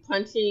somebody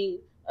punching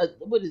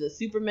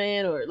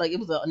Superman, or like it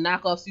was a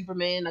knockoff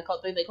Superman. I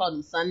think they called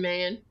him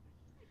Sunman,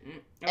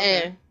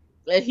 okay. and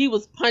he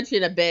was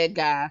punching a bad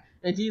guy,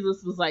 and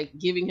Jesus was like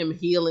giving him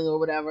healing or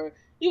whatever.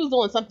 He was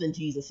doing something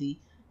Jesus-y.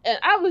 And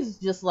I was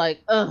just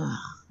like, ugh,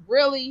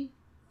 really?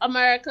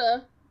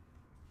 America?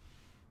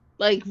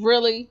 Like,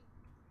 really?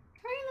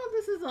 How do you know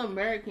this is an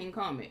American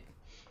comic?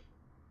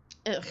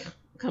 Ugh,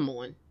 come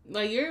on.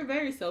 Like, you're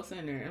very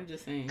self-centered. I'm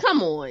just saying.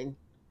 Come on.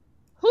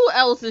 Who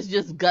else is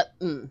just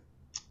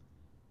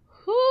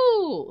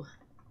Who?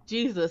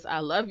 Jesus, I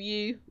love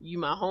you. You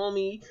my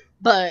homie.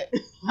 But,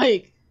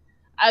 like,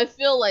 I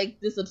feel like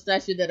this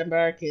obsession that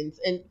Americans,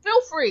 and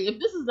feel free, if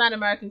this is not an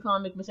American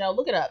comic, Michelle,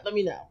 look it up. Let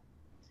me know.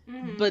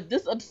 Mm-hmm. But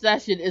this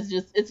obsession is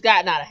just, it's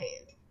gotten out of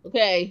hand.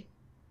 Okay?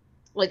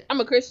 Like, I'm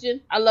a Christian.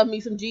 I love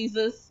me some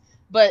Jesus.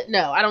 But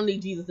no, I don't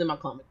need Jesus in my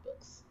comic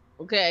books.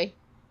 Okay?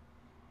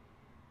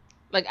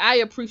 Like, I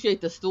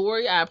appreciate the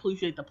story. I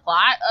appreciate the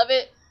plot of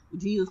it.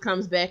 Jesus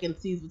comes back and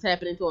sees what's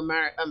happening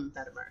to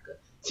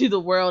to the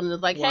world, and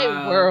is like, hey,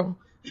 world.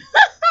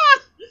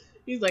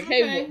 He's like,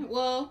 hey,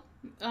 world.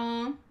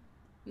 Well,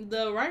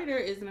 the writer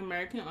is an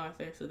American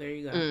author, so there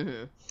you go.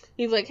 Mm-hmm.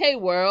 He's like, hey,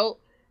 world,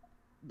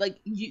 like,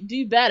 you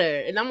do better.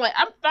 And I'm like,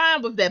 I'm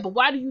fine with that, but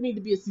why do you need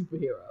to be a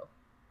superhero?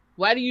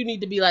 Why do you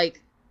need to be,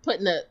 like, what?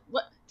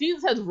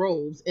 Jesus has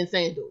robes and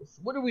sandals.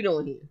 What are we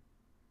doing here?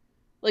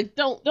 Like,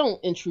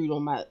 don't intrude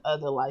on my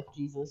other life,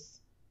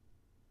 Jesus.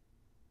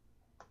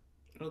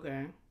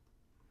 Okay.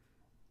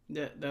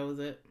 That was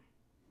it.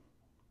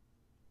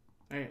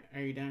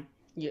 Are you done?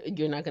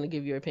 You're not going to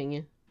give your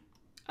opinion?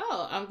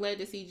 Oh, I'm glad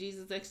to see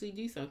Jesus actually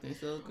do something.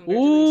 So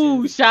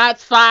congratulations. Ooh,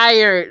 shots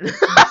fired.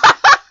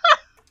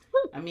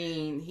 I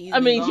mean,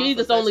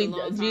 Jesus only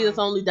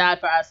died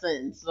for our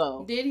sins.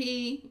 So did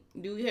he?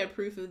 Do we have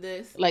proof of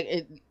this?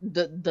 Like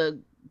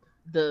the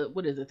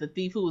what is it? The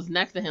thief who was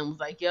next to him was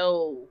like,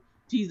 "Yo,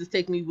 Jesus,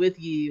 take me with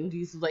you." And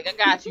Jesus was like, "I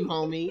got you,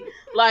 homie."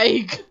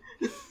 Like,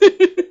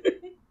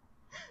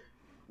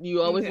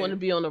 you always want to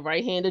be on the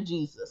right hand of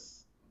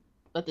Jesus.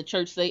 Let the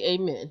church say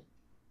amen.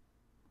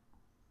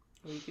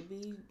 Well, you could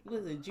be,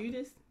 was it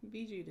Judas?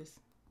 Be Judas.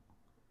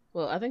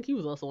 Well, I think he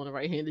was also on the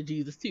right hand of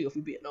Jesus too, if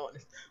we're being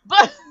honest.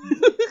 But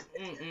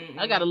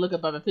I gotta look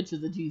up other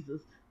pictures of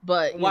Jesus.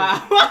 But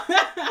wow.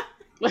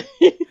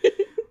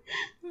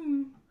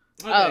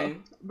 Okay.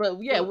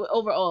 But yeah,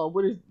 overall,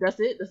 that's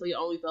it? That's your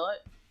only thought?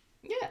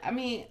 Yeah, I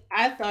mean,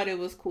 I thought it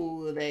was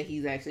cool that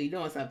he's actually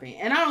doing something.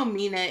 And I don't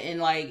mean that in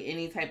like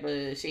any type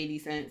of shady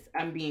sense.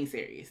 I'm being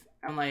serious.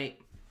 I'm like,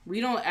 we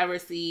don't ever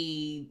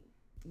see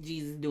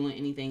Jesus doing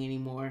anything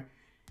anymore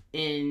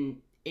in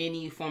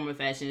any form or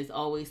fashion. It's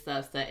always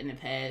stuff set in the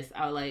past.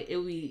 It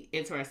would be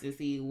interesting to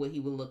see what he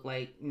would look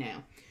like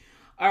now.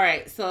 All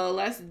right, so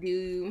let's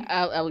do.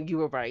 You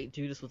were right.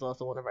 Judas was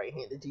also on the right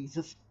hand of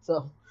Jesus.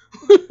 So.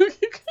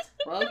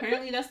 Well,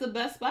 apparently that's the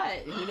best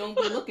spot. You don't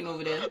be looking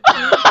over there.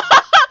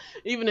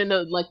 Even in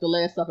the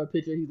Last Supper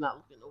picture, he's not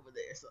looking over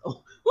there.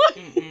 So.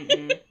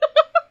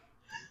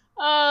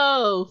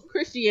 Oh,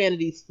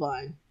 Christianity's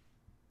fun.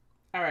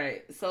 All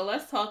right, so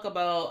let's talk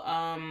about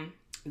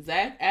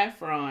Zac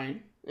Efron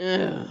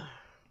and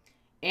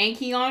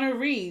Keanu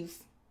Reeves.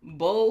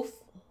 Both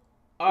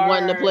are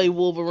wanting to play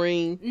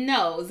Wolverine.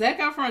 No, Zac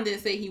Efron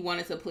didn't say he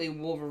wanted to play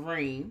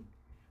Wolverine,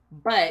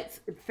 But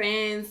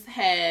fans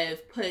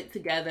have put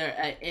together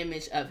an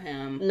image of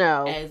him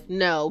No, as.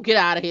 no, get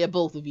out of here,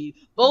 both of you.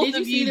 Both Did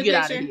you of see you the get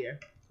out of picture? here.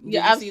 Did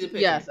Yeah, you see the picture?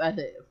 yes, I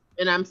have,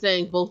 and I'm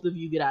saying both of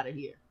you get out of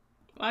here.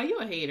 Wow, you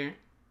a hater.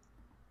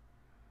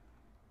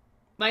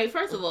 Like,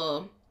 first of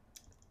all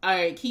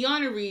right,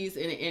 Keanu Reeves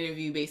in an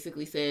interview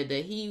basically said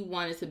that he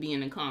wanted to be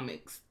in the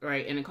comics,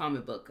 right, in a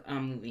comic book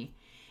movie.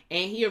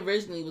 And he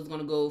originally was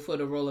going to go for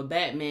the role of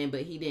Batman,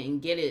 but he didn't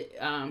get it.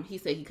 He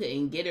said he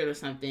couldn't get it or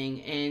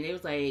something. And it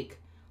was like,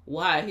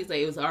 why? He's like,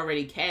 it was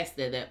already cast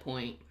at that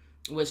point,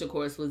 which of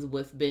course was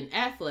with Ben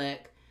Affleck,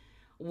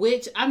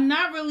 which I'm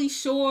not really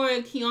sure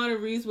Keanu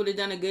Reeves would have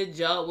done a good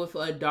job with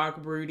a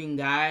dark, brooding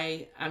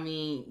guy. I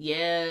mean,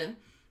 yeah,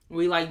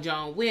 we like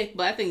John Wick,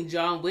 but I think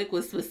John Wick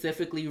was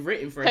specifically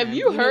written for Have him.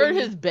 you Know what heard I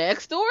mean? his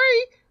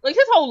backstory? Like,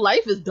 his whole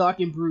life is dark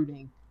and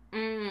brooding.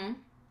 Mm.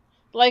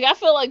 Like, I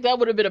feel like that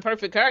would have been a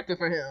perfect character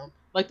for him.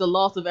 Like, the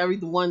loss of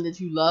everyone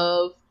that you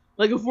love.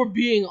 Like, if we're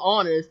being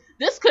honest,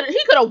 he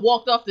could have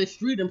walked off the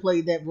street and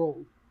played that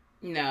role.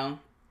 No,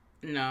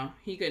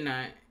 he could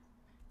not.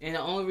 And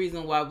the only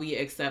reason why we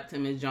accept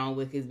him as John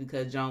Wick is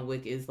because John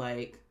Wick is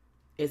like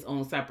its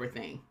own separate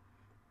thing.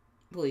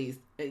 Please,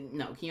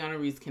 no, Keanu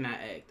Reeves cannot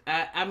act.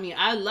 I mean,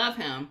 I love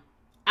him.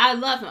 I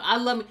love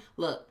him.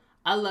 Look,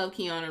 I love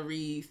Keanu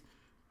Reeves.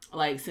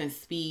 Like, since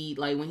Speed,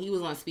 like when he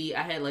was on Speed,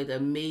 I had like a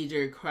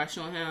major crush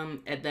on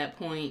him at that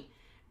point.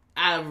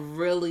 I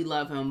really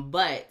love him,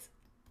 but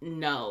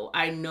no,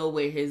 I know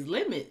where his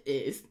limit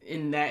is,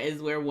 and that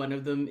is where one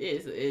of them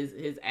is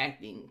his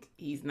acting.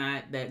 He's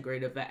not that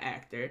great of an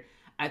actor.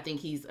 I think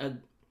he's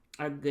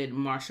a good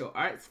martial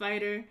arts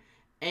fighter.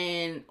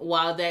 And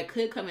while that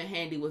could come in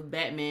handy with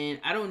Batman,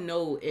 I don't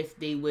know if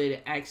they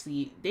would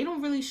actually. They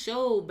don't really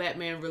show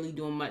Batman really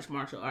doing much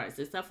martial arts,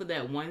 except for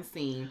that one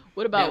scene.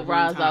 What about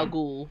Ra's al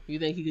Ghul? You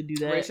think he could do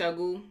that? Ra's al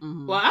Ghul?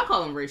 Mm-hmm. Well, I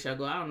call him Ra's al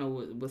Ghul. I don't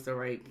know what's the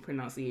right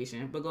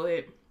pronunciation, but go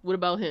ahead. What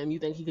about him? You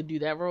think he could do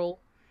that role?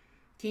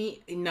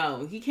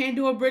 No, he can't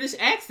do a British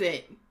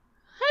accent.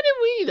 How did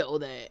we know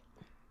that?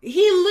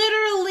 He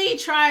literally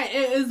tried.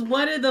 It is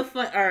one of the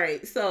fun. All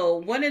right, so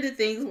one of the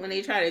things when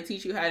they try to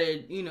teach you how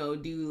to,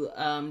 do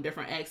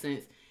different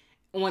accents,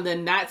 on the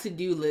not to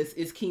do list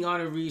is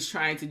Keanu Reeves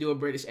trying to do a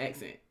British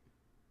accent.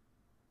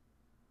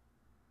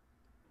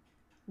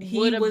 He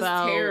was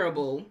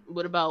terrible.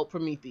 What about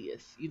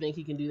Prometheus? You think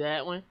he can do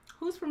that one?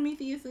 Who's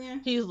Prometheus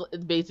again? He's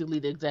basically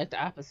the exact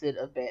opposite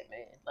of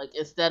Batman. Like,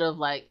 instead of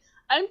like,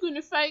 I'm going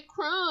to fight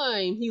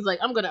crime, he's like,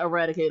 I'm going to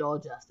eradicate all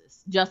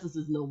justice. Justice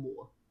is no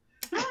more.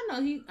 I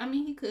don't know.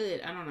 He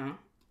could. I don't know.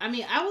 I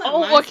mean, I would.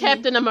 Or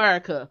Captain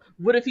America.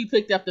 What if he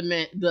picked up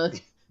the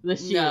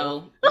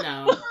shield?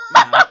 No.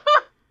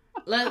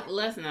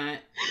 Let's not.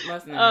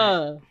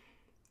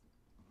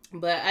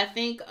 But I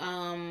think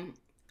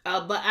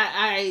but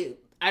I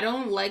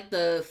don't like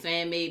the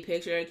fan made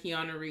picture of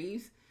Keanu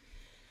Reeves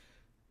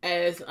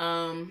as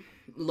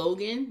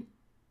Logan.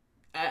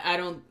 I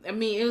don't. I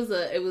mean, it was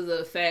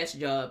a fast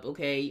job.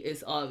 Okay,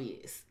 it's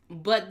obvious.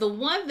 But the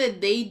one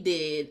that they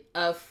did,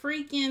 a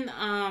freaking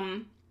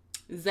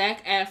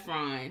Zac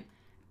Efron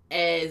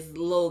as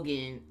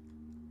Logan,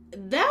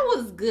 that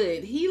was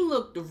good. He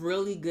looked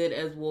really good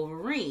as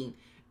Wolverine,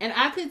 and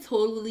I could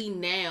totally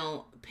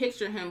now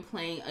picture him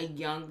playing a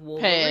young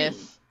Wolverine.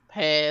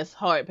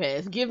 Hard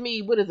pass. Give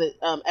me, what is it?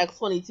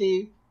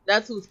 X-22.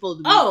 That's who's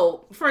supposed to be.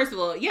 Oh, first of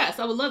all, yes,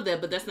 I would love that,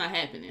 but that's not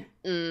happening.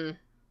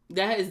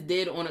 That is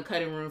dead on a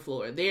cutting room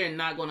floor. They are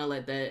not going to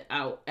let that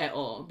out at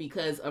all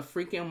because of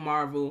freaking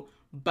Marvel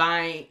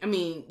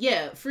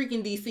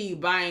freaking DC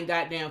buying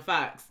goddamn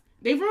Fox.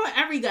 They ruined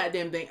every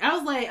goddamn thing. I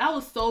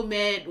was so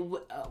mad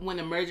when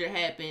the merger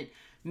happened,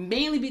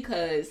 mainly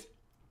because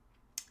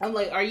I'm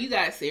like, are you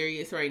guys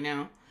serious right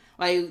now?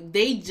 Like,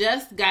 they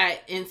just got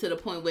into the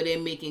point where they're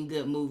making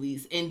good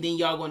movies, and then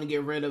y'all going to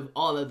get rid of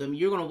all of them.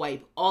 You're going to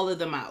wipe all of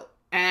them out.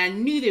 And I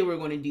knew they were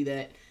going to do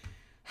that.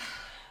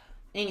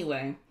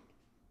 Anyway.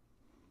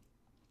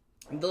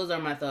 Those are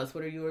my thoughts.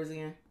 What are yours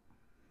again?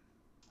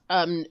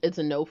 It's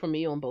a no for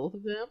me on both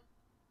of them.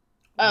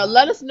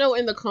 Let us know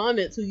in the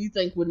comments who you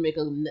think would make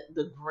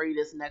the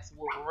greatest next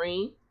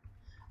Wolverine.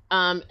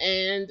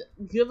 And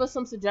give us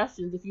some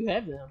suggestions if you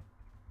have them.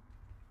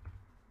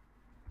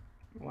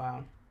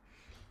 Wow.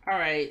 All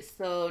right.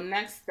 So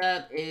next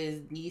up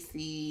is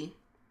DC,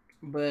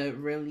 but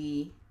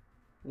really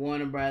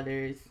Warner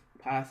Brothers,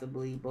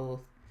 possibly both.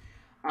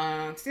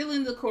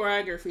 Stealing the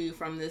choreography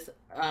from this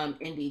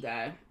indie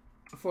guy.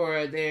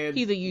 For their...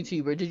 He's a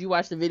YouTuber. Did you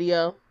watch the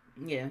video?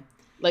 Yeah.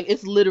 Like,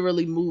 it's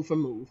literally move for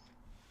move.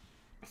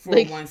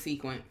 For one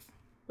sequence.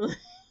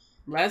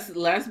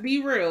 Let's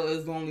be real,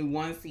 it's only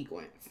one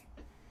sequence.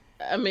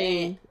 I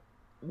mean,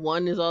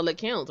 one is all that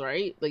counts,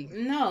 right? Like,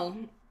 no.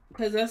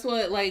 Because that's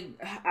what, like,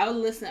 I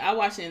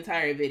watched the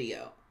entire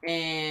video.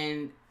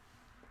 And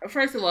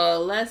first of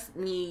all, let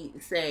me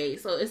say,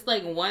 so it's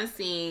like one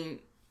scene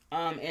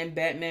in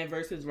Batman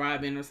versus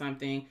Robin or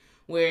something,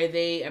 where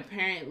they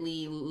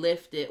apparently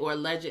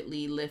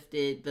allegedly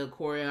lifted the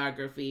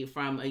choreography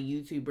from a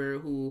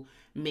YouTuber who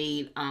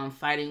made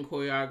fighting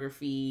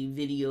choreography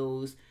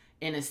videos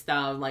in a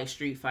style of like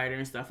Street Fighter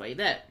and stuff like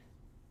that.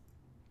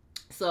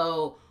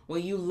 So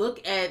when you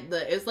look at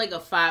it's like a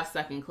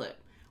 5-second clip.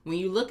 When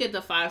you look at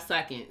the 5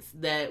 seconds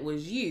that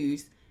was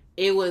used,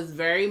 it was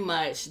very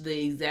much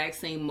the exact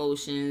same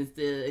motions,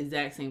 the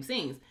exact same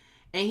scenes.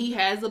 And he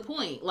has a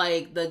point.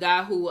 Like the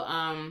guy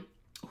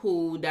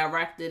who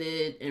directed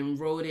it and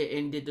wrote it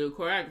and did the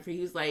choreography,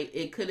 he was like,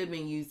 it could have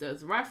been used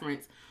as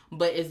reference,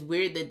 but it's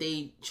weird that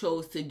they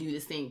chose to do the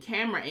same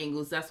camera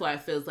angles. That's why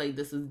it feels like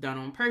this is done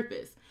on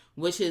purpose,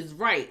 which is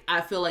right.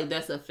 I feel like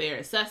that's a fair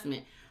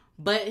assessment.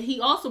 But he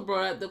also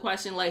brought up the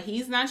question, like,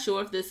 he's not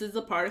sure if this is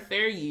a part of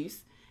fair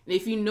use. And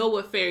if you know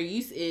what fair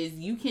use is,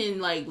 you can,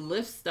 like,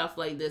 lift stuff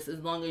like this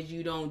as long as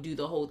you don't do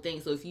the whole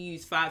thing. So if you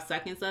use 5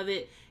 seconds of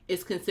it,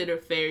 it's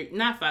considered fair.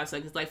 Not 5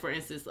 seconds. Like, for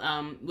instance,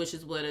 which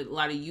is what a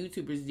lot of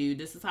YouTubers do.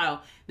 This is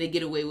how they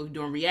get away with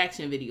doing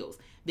reaction videos.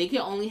 They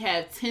can only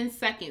have 10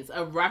 seconds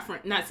of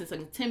reference, not 10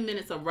 seconds, 10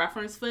 minutes of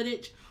reference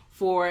footage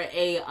for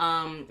a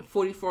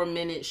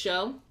 44-minute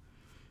show.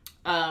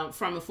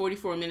 From a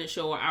 44-minute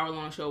show or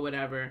hour-long show,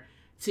 whatever,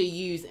 to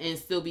use and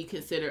still be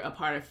considered a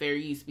part of fair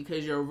use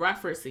because you're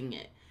referencing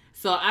it.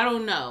 So I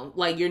don't know.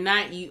 Like,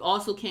 you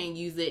also can't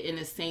use it in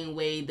the same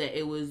way that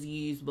it was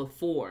used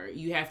before.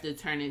 You have to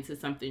turn it into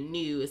something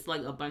new. It's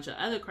like a bunch of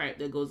other crap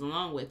that goes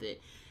along with it.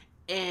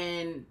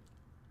 And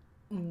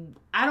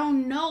I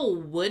don't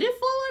know, would it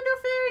fall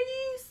under fair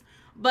use?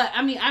 But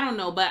I mean, I don't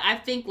know. But I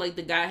think like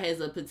the guy has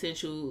a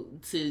potential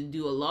to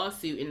do a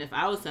lawsuit. And if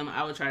I was him,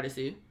 I would try to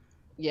sue.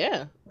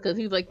 Yeah, because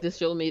he's like, this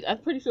show made. I'm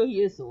pretty sure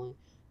he is suing.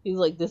 He's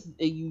like, this.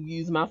 You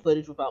use my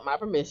footage without my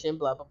permission.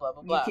 Blah blah blah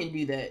blah blah. You can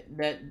do that.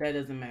 That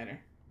doesn't matter.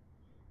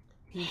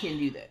 He can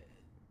do that.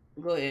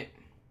 Go ahead.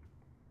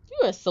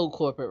 You are so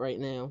corporate right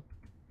now.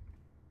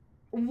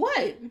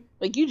 What?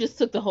 Like, you just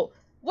took the whole.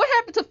 What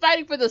happened to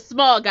fighting for the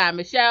small guy,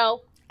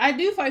 Michelle? I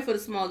do fight for the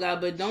small guy,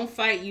 but don't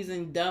fight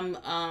using dumb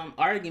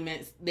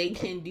arguments. They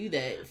can do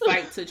that.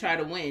 Fight to try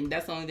to win.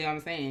 That's the only thing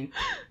I'm saying.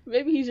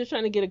 Maybe he's just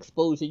trying to get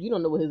exposure. You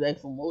don't know what his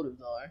actual motives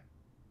are.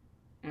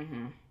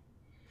 Mm-hmm.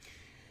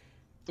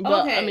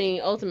 But, okay. I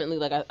mean, ultimately,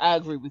 like, I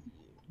agree with you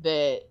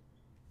that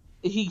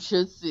he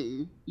should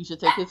sue. He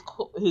should take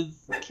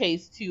his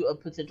case to a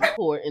potential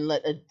court and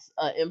let an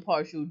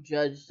impartial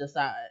judge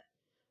decide.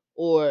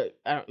 Or,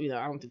 I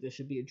don't think there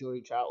should be a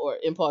jury trial or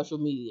impartial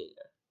mediator.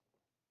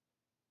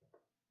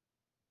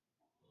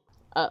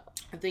 I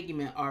think you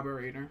meant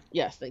arbiter.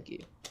 Yes, thank you.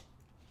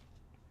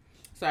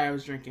 Sorry, I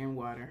was drinking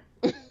water.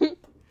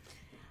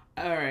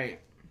 All right.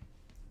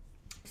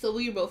 So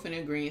we were both in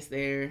agreement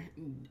there.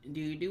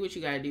 Do what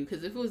you gotta do.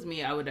 Because if it was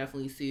me, I would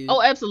definitely sue.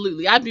 Oh,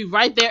 absolutely. I'd be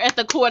right there at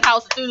the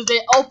courthouse as soon as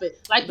it opened.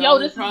 Like, yo,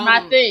 this is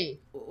my thing.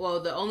 Well,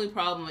 the only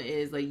problem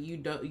is like you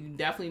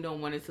definitely don't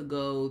want it to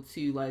go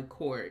to like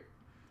court.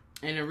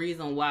 And the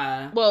reason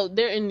why. Well,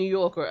 they're in New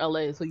York or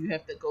LA, so you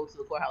have to go to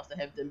the courthouse to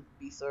have them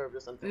be served or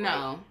something.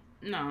 No.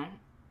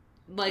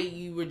 Like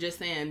you were just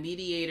saying,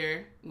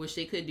 mediator, which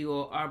they could do,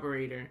 or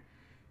arbiter.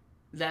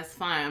 That's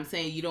fine. I'm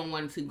saying you don't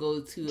want to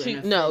go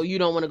to no, you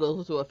don't want to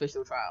go to an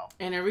official trial.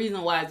 And the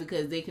reason why is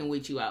because they can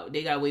wait you out.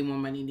 They got way more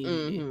money than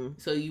you do.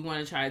 So you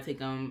want to try to take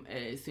them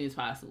as soon as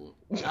possible.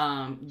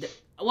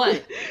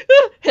 What?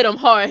 Hit them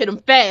hard, hit them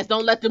fast.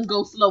 Don't let them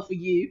go slow for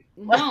you.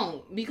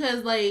 No,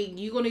 because like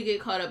you're gonna get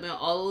caught up in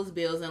all those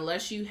bills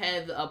unless you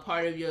have a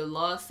part of your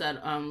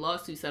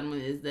lawsuit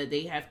settlement is that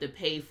they have to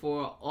pay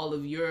for all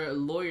of your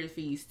lawyer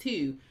fees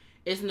too.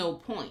 It's no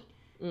point.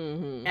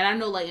 And I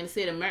know, like in the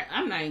state of America,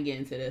 I'm not even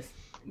getting into this.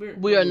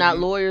 We are not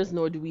lawyers,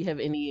 nor do we have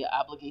any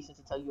obligation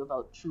to tell you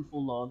about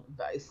truthful law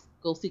advice.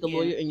 Go seek a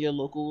lawyer in your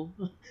local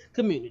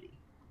community.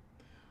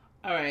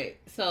 All right,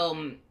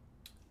 so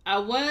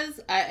I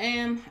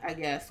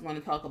guess, want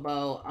to talk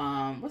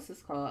about what's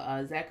this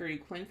called? Zachary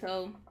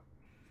Quinto.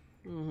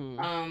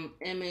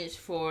 Image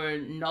for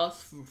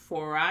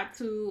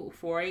Nosferatu.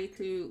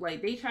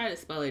 Like they try to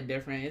spell it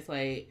different. It's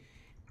like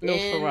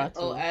Nosferatu.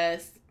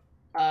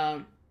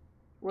 NOS.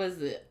 What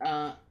is it?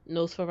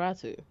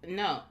 Nosferatu.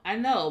 No, I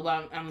know,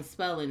 but I'm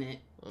spelling it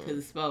because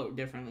it's spelled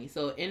differently.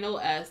 So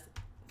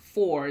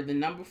NOS4, the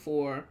number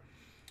 4,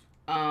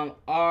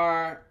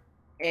 RA,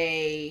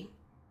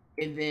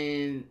 and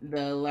then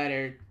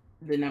the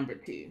number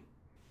 2.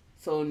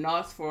 So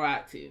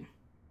Nosferatu.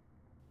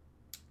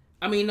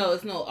 I mean, no,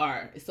 it's no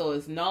R. So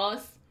it's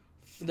Nos,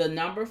 the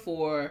number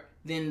 4,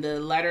 then the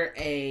letter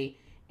A,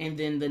 and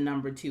then the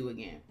number 2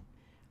 again.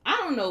 I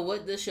don't know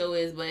what the show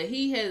is, but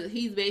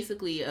he's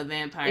basically a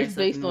vampire. It's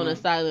based on a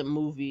silent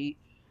movie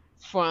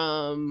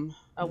from,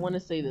 I want to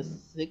say the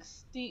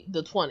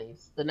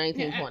 20s, the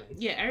 1920s.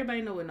 Yeah,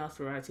 everybody know what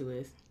Nosferatu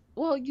is.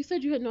 Well, you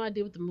said you had no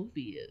idea what the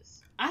movie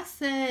is. I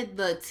said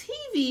the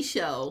TV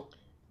show.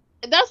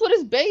 That's what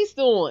it's based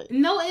on.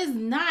 No, it's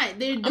not.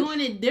 They're doing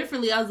it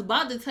differently. I was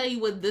about to tell you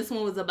what this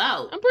one was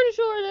about. I'm pretty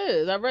sure it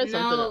is. I read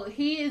something. No,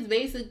 he is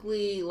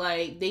basically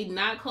like, they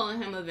not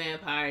calling him a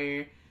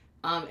vampire.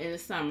 In the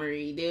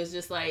summary, they was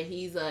just like,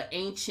 he's an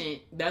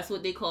ancient. That's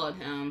what they called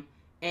him.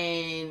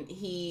 and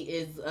he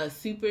is a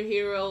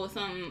superhero or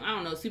something. I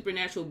don't know,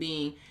 supernatural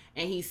being,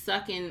 and he's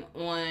sucking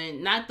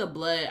on not the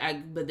blood,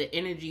 but the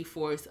energy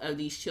force of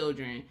these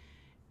children.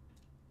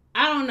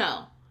 I don't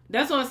know.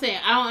 That's what I'm saying.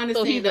 I don't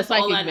understand. So he's a That's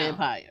all psychic I know.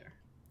 vampire.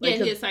 Yeah,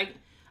 Like, he's like,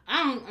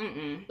 I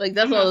don't. like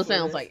that's I'm all not it for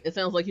sounds this. like. It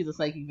sounds like he's a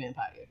psychic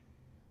vampire.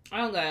 I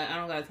don't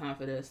got time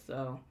for this.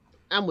 So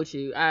I'm with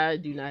you. I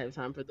do not have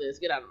time for this.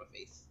 Get out of my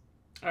face.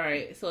 all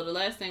right. So the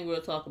last thing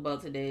we'll talk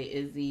about today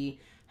is the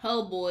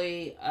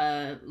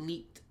Hellboy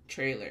leaked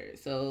trailer.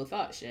 So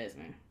thoughts,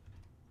 Jasmine?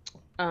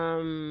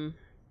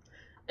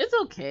 It's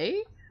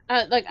okay.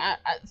 I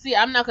see.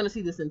 I'm not gonna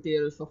see this in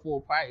theaters for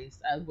full price.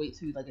 I'd wait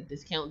to like a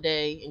discount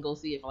day and go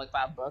see it for like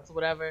 $5 or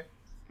whatever.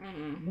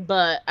 Mm-hmm.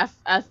 But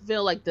I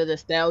feel like the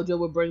nostalgia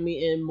would bring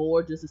me in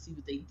more just to see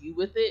what they do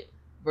with it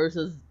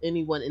versus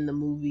anyone in the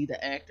movie,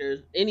 the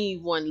actors,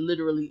 anyone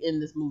literally in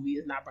this movie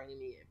is not bringing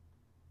me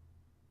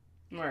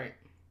in. Right.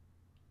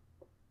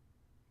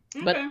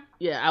 Okay. But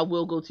yeah, I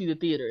will go to the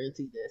theater and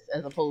see this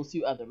as opposed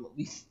to other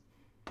movies,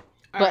 All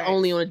but right.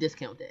 only on a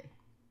discount day.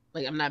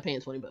 Like I'm not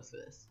paying $20 for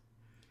this.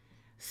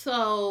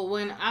 So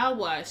when I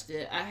watched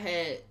it, I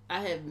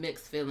had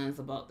mixed feelings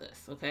about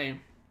this. Okay.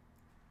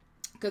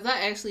 Because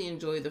I actually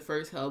enjoyed the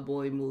first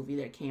Hellboy movie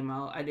that came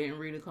out. I didn't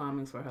read the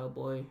comics for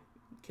Hellboy.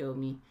 Killed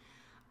me.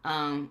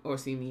 Or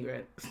see me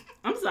read.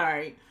 I'm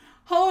sorry.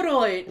 Hold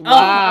on. Wow. Oh,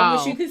 I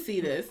wish you could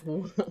see this.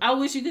 I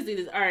wish you could see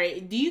this. All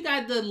right. Do you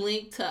got the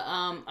link to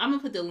I'm gonna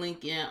put the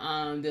link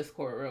in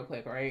Discord real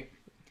quick, right?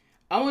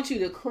 I want you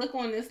to click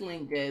on this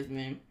link,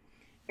 Jasmine,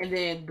 and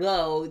then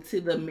go to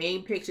the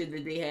main picture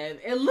that they have.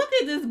 And look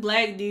at this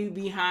black dude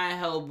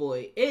behind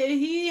Hellboy.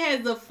 He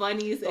has the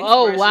funniest expression.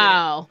 Oh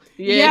wow.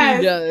 Yeah,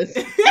 yes.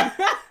 He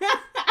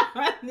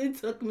does. It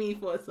took me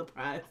for a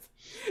surprise.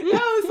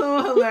 That was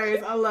so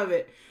hilarious. I love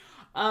it.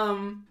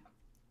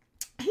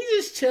 He's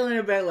just chilling in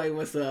the back like,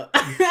 what's up?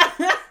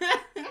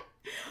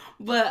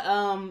 But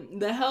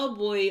the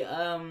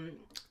Hellboy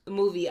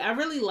movie I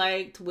really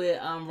liked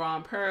with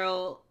Ron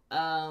Perl.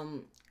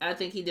 I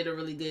think he did a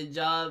really good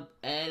job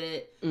at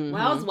it. Mm-hmm.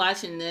 When I was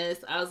watching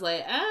this, I was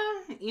like,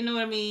 you know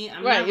what I mean?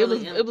 I'm right.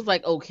 It was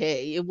like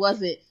okay.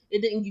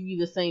 It didn't give you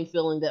the same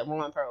feeling that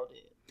Ron Perl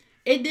did.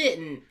 It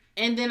didn't.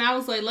 And then I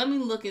was like, let me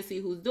look and see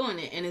who's doing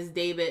it. And it's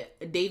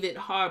David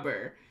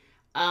Harbour.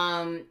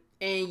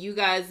 And you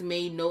guys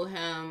may know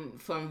him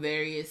from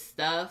various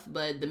stuff,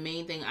 but the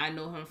main thing I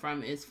know him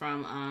from is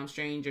from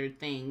Stranger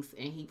Things,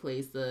 and he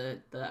plays the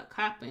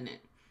cop in it.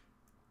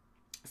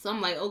 So I'm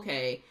like,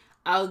 okay,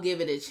 I'll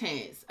give it a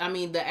chance. I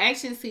mean, the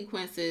action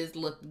sequences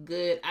look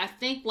good. I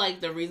think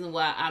like the reason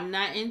why I'm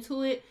not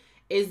into it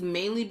is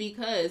mainly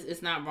because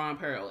it's not Ron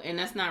Perl, and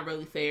that's not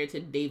really fair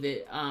to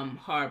David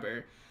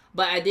Harbour.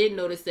 But I did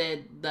notice that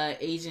the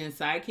Asian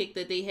sidekick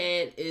that they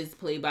had is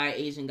played by an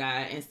Asian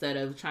guy instead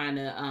of trying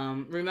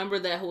to remember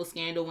that whole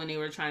scandal when they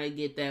were trying to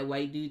get that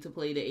white dude to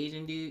play the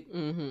Asian dude.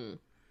 Mm-hmm.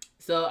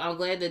 So I'm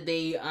glad that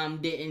they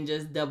didn't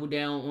just double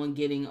down on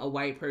getting a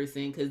white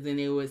person, because then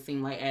it would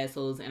seem like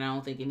assholes, and I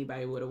don't think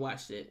anybody would have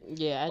watched it.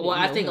 Yeah,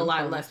 I think a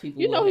lot less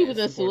people. You know, he was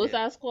in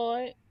Suicide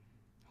Squad.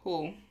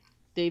 Who?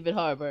 David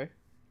Harbour.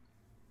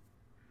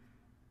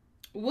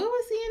 What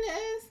was he in it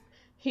as?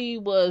 He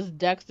was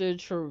Dexter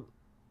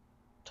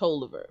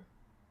Tolliver.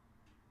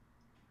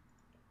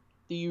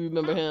 Do you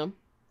remember him?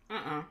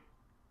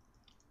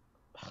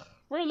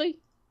 Really?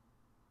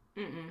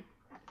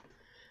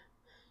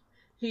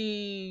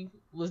 He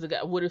was the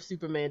guy. What if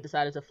Superman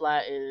decided to fly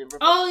in?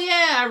 Oh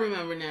yeah, I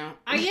remember now.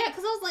 Yeah,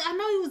 because I was like, I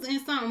know he was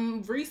in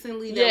something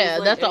recently.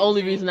 That's the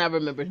only reason I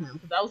remembered him,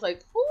 because I was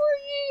like, who are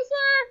you,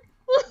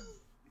 sir?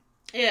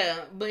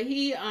 Yeah, but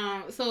he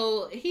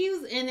so he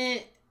was in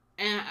it,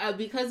 and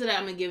because of that,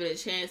 I'm gonna give it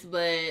a chance.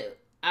 But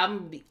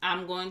I'm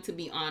going to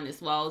be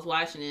honest. While I was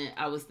watching it,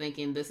 I was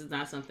thinking this is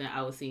not something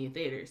I would see in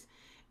theaters,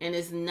 and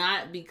it's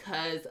not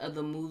because of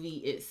the movie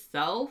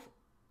itself.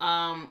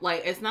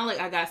 Like it's not like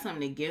I got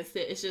something against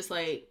it. It's just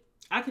like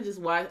I could just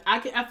watch. I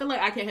feel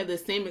like I can have the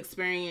same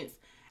experience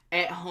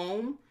at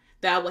home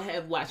that I would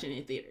have watching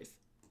in theaters.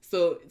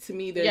 So to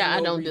me, there's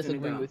I don't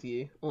disagree with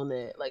you on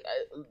that. Like,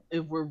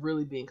 if we're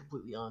really being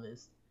completely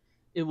honest,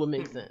 it would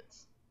make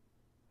sense.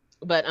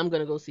 But I'm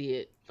gonna go see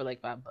it for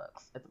like $5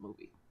 at the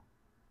movie.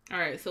 All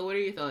right. So, what are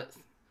your thoughts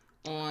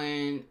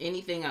on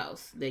anything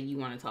else that you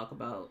want to talk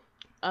about?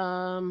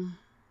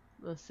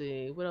 Let's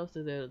see. What else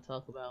is there to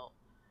talk about?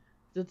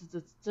 Doom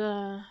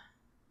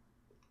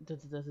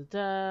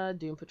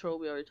Patrol.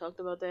 We already talked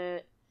about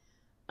that.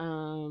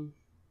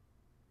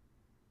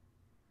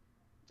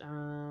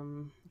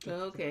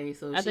 Okay,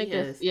 so I think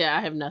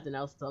I have nothing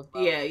else to talk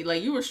about. Yeah,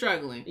 like you were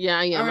struggling. Yeah,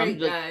 I am. All right,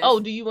 guys.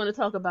 Do you want to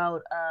talk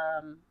about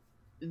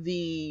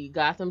the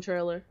Gotham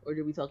trailer, or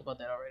did we talk about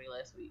that already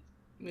last week?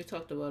 We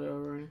talked about it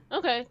already.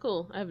 Okay,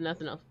 cool. I have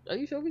nothing else. Are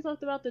you sure we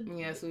talked about the?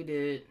 Yes, we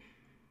did.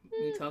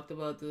 We talked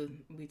about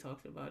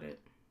it.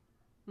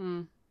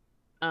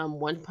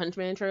 One Punch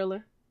Man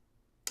trailer.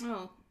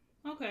 Oh,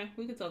 okay.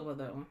 We can talk about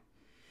that one.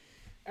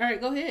 All right,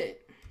 go ahead.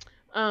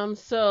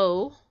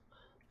 So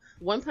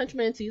One Punch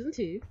Man Season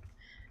 2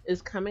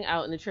 is coming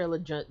out, and the trailer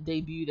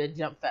debuted at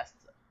Jump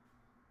Festa.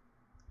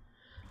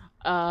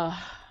 Uh,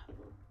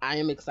 I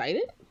am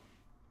excited.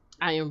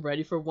 I am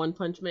ready for One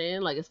Punch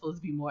Man. Like, it's supposed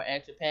to be more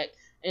action packed.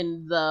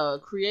 And the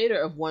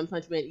creator of One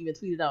Punch Man even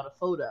tweeted out a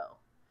photo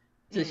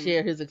to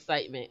share his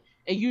excitement.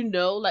 And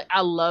like,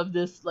 I love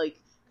this, like,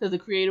 because the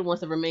creator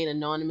wants to remain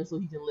anonymous so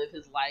he can live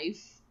his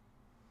life.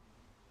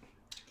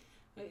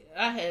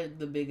 I had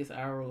the biggest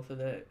eye roll for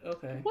that.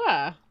 Okay.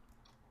 Why?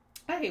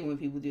 I hate when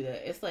people do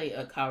that. It's like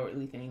a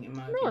cowardly thing, in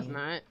my opinion. No, it's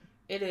not.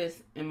 It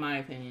is, in my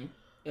opinion.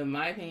 In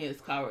my opinion,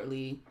 it's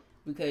cowardly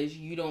because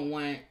you don't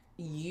want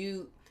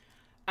you.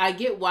 I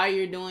get why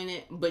you're doing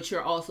it, but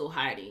you're also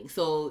hiding.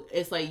 So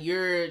it's like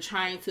you're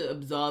trying to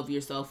absolve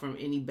yourself from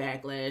any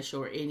backlash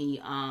or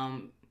any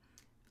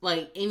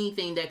like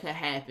anything that could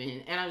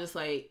happen. And I'm just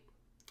like,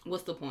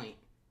 what's the point?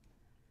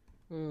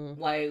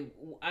 Like,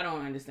 I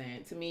don't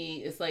understand. To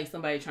me, it's like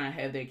somebody trying to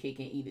have their cake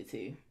and eat it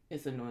too.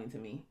 It's annoying to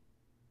me.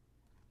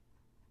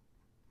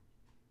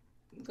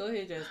 Go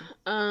ahead,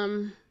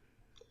 Jasmine.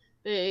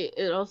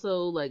 It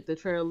also, like, the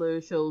trailer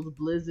shows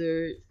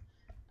Blizzard,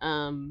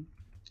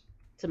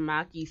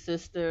 Tatsumaki's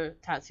sister.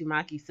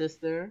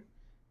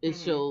 It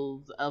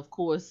shows, of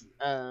course,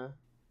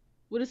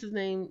 what is his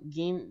name?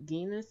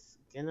 Genos?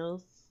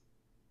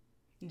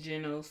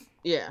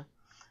 Yeah.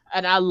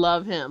 And I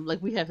love him.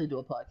 Like, we have to do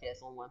a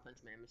podcast on One Punch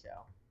Man,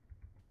 Michelle.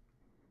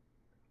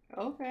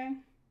 Okay.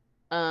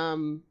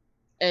 And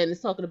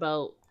it's talking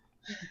about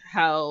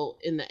how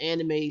in the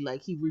anime,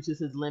 like, he reaches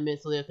his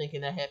limit, so they're thinking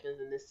that happens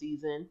in this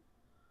season.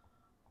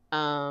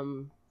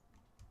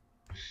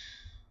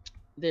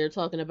 They're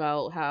talking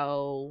about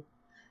how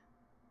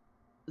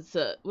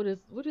what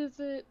is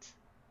it?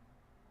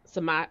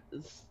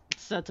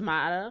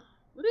 Satomata?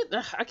 What is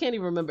I can't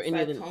even remember any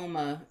of them.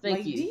 Thank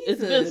like, you. Jesus.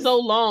 It's been so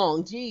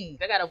long.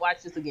 Jeez, I gotta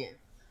watch this again.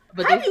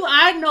 But how do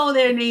I know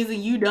their names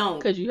and you don't?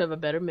 Because you have a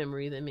better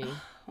memory than me.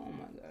 Oh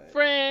my god.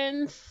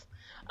 Friends.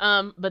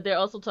 But they're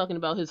also talking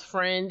about his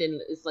friend,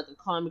 and it's like a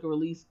comic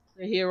relief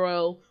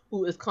hero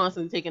who is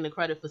constantly taking the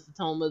credit for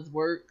Satoma's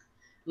work.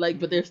 Like,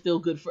 but they're still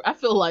good for. I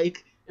feel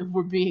like, if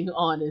we're being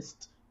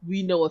honest,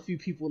 we know a few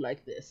people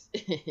like this.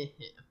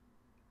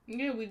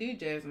 Yeah, we do,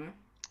 Jasmine.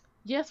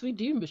 Yes, we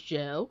do,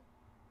 Michelle.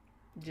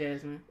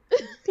 Jasmine.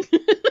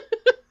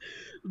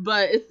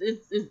 But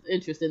it's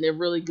interesting. They're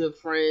really good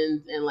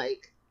friends, and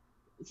like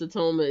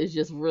Satoma is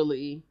just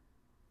really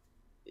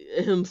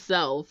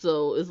himself.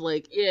 So it's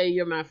like, yeah,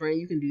 you're my friend.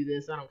 You can do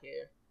this. I don't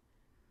care.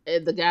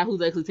 And the guy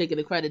who's actually taking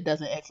the credit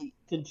doesn't actually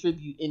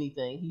contribute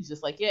anything. He's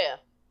just like, yeah,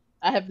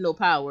 I have no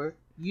power.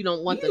 You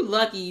don't want you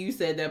lucky you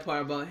said that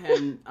part about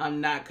him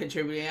not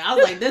contributing. I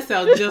was like, this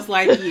sounds just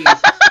like you.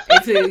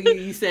 Until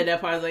you said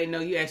that part, I was like, no,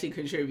 you actually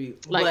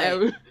contribute.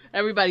 Like,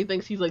 everybody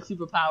thinks he's like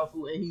super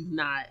powerful, and he's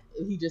not.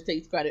 He just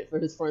takes credit for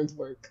his friend's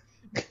work.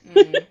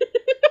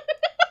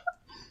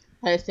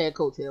 Hashtag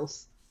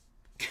coattails.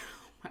 Oh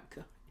my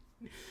god.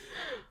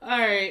 All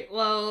right.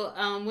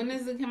 Well, when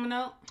is it coming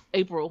out?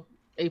 April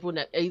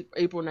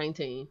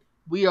 19.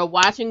 We are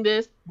watching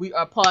this. We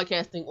are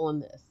podcasting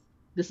on this.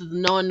 This is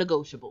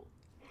non-negotiable.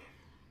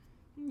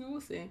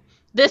 We'll see.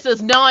 This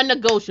is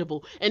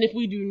non-negotiable. And if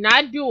we do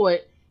not do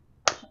it,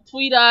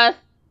 tweet us,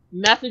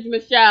 message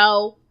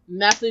Michelle,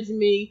 message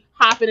me,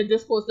 hop in a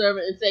Discord server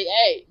and say,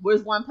 hey,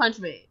 where's One Punch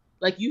Man?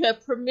 Like, you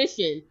have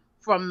permission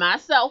from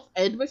myself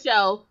and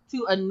Michelle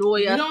to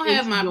annoy us. You don't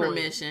have my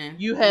permission.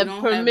 You have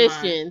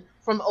permission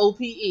from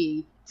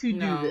OPE to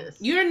do this.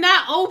 You're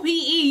not OPE.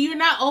 You're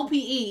not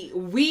OPE.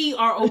 We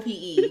are OPE.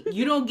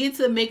 You don't get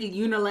to make a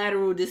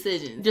unilateral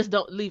decision. Just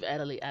don't leave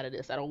Adelaide out of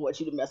this. I don't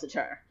want you to message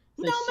her.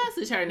 Don't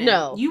message her now.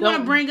 No. You want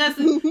to bring us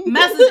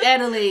message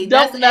Adelaide.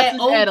 That's at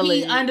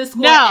OP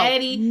underscore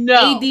Addie.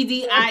 No.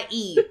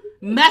 ADDIE.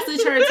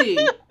 Message her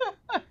too.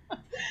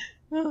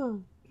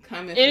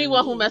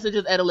 Anyone who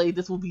messages Adelaide,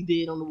 this will be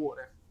dead on the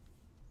water.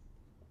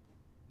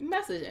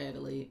 Message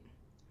Adelaide.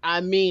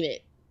 I mean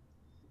it.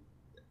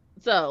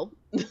 So,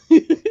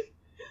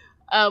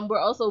 we're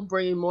also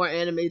bringing more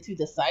anime to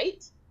the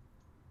site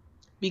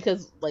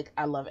because, like,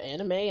 I love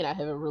anime and I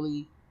haven't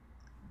really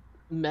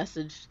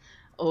messaged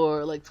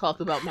or like talked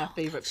about my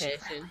favorite passion.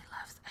 She really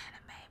loves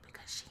anime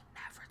because she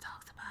never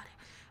talks about it,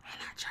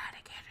 and I try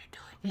to get her to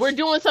do it. We're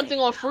doing something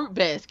on Fruit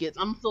Baskets.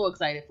 I'm so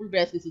excited. Fruit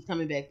Baskets is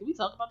coming back. Did we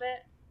talk about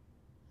that?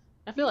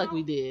 I feel like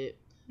we did.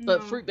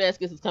 But Fruit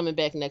Baskets is coming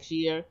back next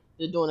year.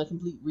 They're doing a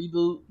complete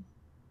reboot.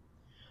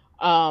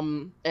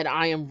 And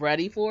I am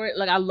ready for it.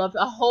 Like, I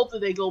hope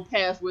that they go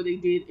past where they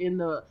did in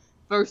the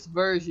first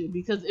version,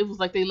 because it was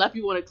like they left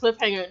you on a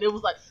cliffhanger and it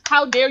was like,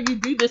 how dare you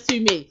do this to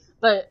me?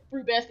 But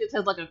Fruit Baskets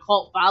has like a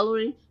cult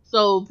following,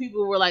 so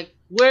people were like,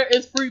 where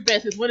is Fruit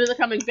Baskets? When is it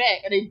coming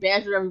back? And they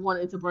badgered everyone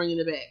into bringing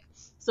it back.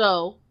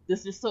 So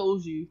this just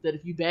shows you that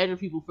if you badger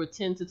people for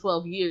 10 to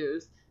 12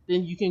 years,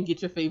 then you can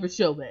get your favorite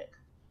show back.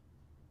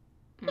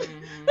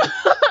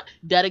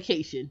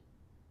 Dedication.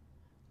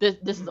 This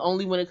is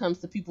only when it comes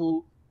to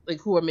people like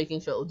who are making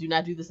shows. Do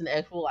not do this in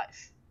actual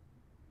life.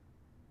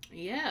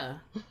 Yeah.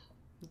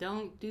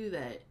 Don't do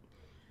that.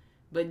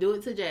 But do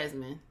it to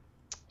Jasmine.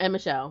 And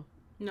Michelle.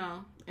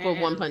 No. For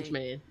One Punch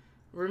Man.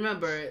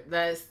 Remember,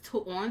 that's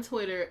on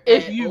Twitter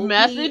If at you OP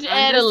message underscore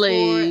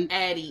Adelaide,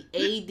 Addy,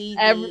 if you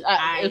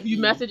ADDIE.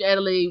 message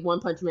Adelaide, One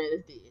Punch Man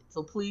is dead.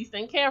 So please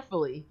think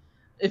carefully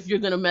if you're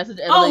gonna message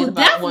Adelaide Oh, about One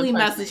definitely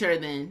Punch message Man. her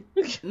then.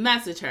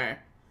 Message her.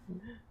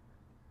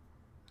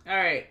 All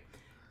right.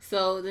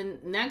 So the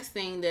next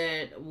thing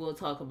that we'll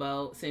talk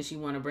about, since you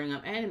want to bring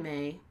up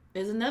anime,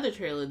 is another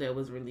trailer that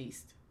was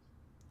released,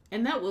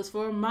 and that was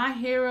for My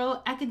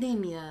Hero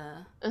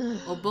Academia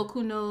or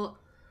Boku no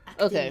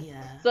Okay,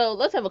 Academia. so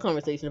let's have a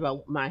conversation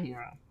about My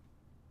Hero.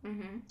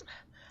 Mm-hmm.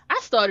 I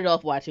started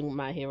off watching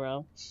My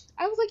Hero.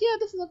 I was like, yeah,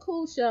 this is a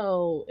cool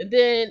show, and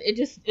then it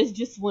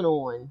just went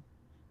on,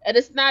 and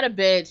it's not a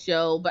bad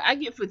show, but I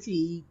get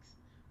fatigued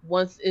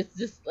once it's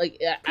just like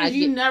I Because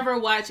you get. never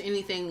watch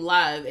anything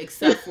live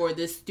except for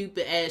this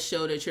stupid ass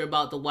show that you're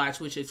about to watch,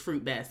 which is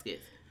Fruit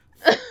Baskets.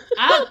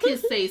 I could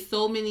say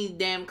so many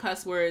damn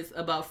cuss words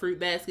about Fruit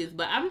Baskets,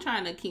 but I'm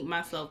trying to keep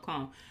myself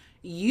calm.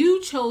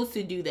 You chose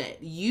to do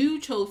that. You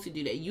chose to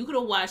do that. You could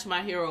have watched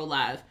My Hero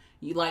live,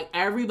 you like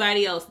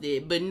everybody else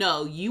did, but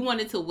no, you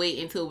wanted to wait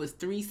until it was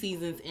 3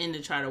 seasons in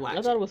to try to I watch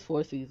thought it. it was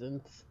 4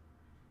 seasons.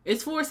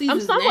 It's four I'm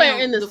seasons somewhere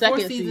now. in the The fourth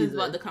second season is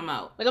about season. to come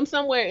out. Like I'm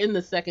somewhere in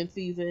the second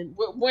season.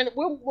 When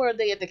were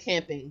they at the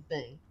camping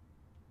thing?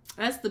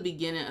 That's the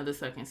beginning of the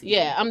second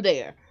Yeah, season. I'm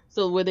there.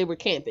 So where they were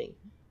camping.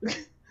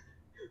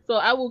 So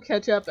I will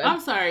catch up. I'm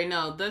sorry,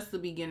 no, that's the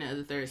beginning of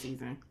the third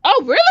season.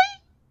 Oh really?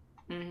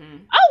 Mm-hmm.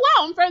 Oh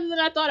wow, I'm further than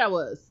I thought I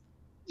was.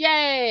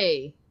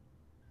 Yay!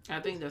 I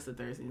think that's the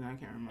third season. I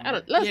can't remember. I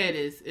don't. Let's. Yeah, it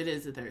is. It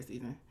is the third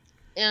season.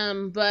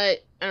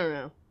 But I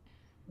don't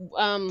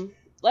know.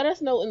 Let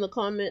us know in the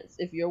comments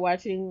if you're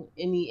watching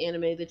any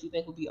anime that you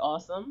think would be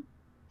awesome.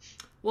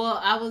 Well,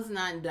 I was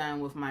not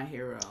done with My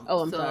Hero. Oh,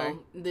 I'm so sorry.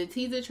 the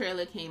teaser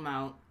trailer came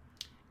out,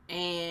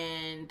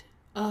 and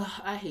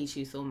I hate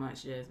you so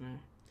much, Jasmine,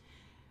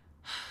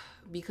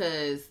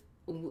 because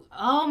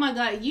oh my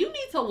god, you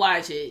need to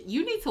watch it.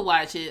 You need to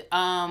watch it.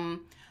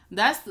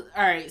 That's all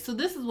right. So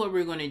this is what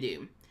we're gonna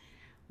do.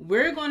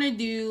 We're gonna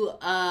do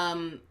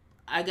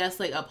I guess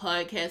like a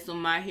podcast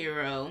on My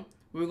Hero.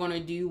 We're gonna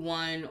do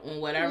one on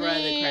whatever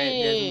other crap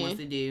Jasmine wants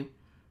to do.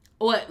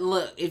 What?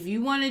 Look, if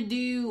you want to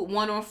do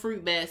one on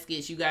Fruit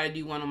Baskets, you got to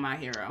do one on My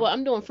Hero. Well,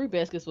 I'm doing Fruit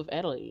Baskets with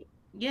Adelaide.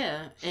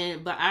 Yeah,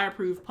 but I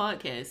approve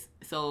podcast.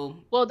 So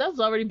Well, that's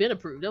already been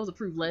approved. That was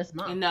approved last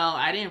month. no,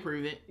 I didn't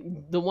approve it.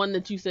 The one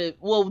that you said,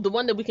 well, the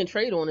one that we can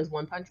trade on is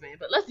One Punch Man.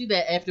 But let's do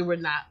that after we're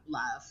not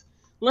live.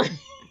 Like,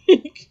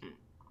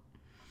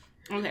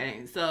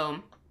 Okay, so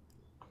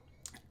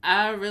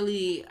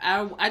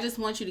I just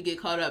want you to get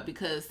caught up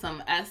because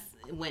some S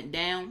went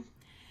down,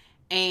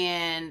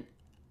 and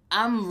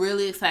I'm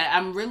really excited.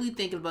 I'm really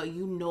thinking about,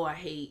 I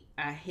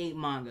hate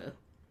manga,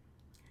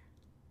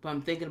 but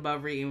I'm thinking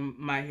about reading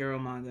My Hero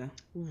manga.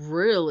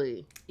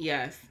 really?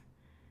 Yes.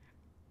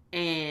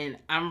 And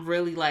I'm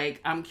really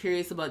I'm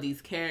curious about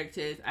these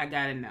characters. I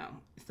gotta know.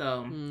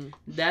 So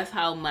that's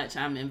how much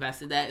I'm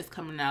invested. That is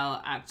coming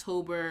out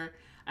October,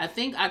 I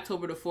think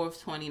October the 4th,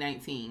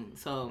 2019.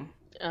 So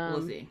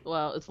we'll see.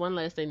 Well, it's one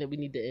last thing that we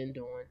need to end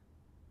on.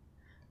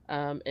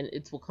 And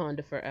it's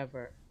Wakanda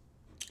Forever.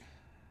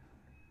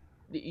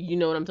 You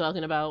know what I'm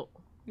talking about?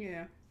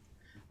 Yeah.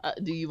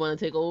 Do you want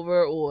to take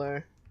over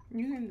or?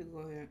 You can go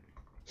ahead.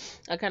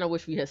 I kind of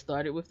wish we had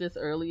started with this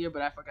earlier,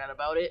 but I forgot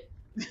about it.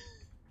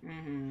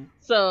 Mm-hmm.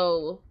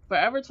 So,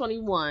 Forever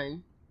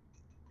 21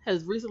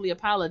 has recently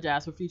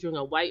apologized for featuring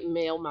a white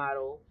male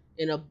model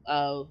in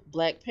a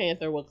Black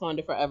Panther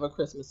Wakanda Forever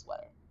Christmas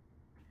sweater.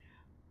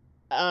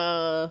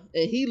 And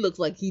he looks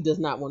like he does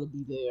not want to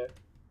be there.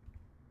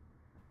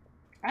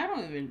 I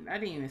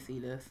didn't even see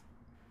this.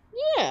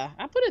 Yeah,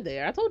 I put it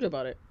there. I told you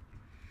about it.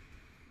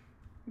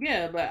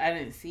 Yeah, but I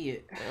didn't see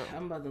it. Oh.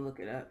 I'm about to look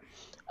it up.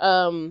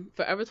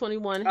 Forever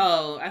 21.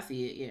 Oh, I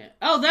see it. Yeah.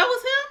 Oh, that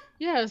was him?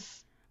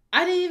 Yes.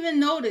 I didn't even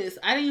notice.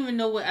 I didn't even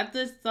know what. I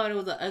just thought it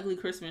was an ugly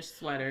Christmas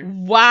sweater.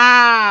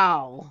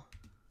 Wow.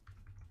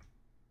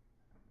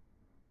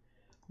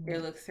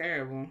 It looks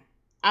terrible.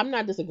 I'm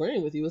not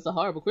disagreeing with you. It's a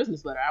horrible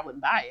Christmas sweater. I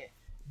wouldn't buy it.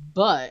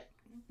 But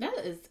that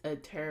is a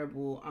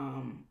terrible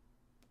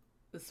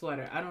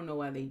sweater. I don't know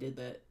why they did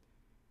that.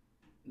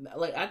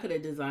 Like, I could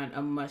have designed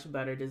a much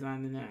better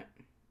design than that.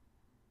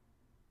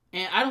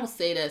 And I don't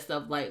say that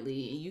stuff lightly.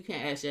 You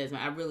can't ask Jasmine.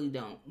 I really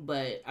don't.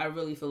 But I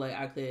really feel like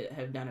I could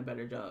have done a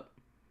better job.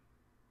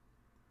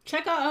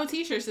 Check out our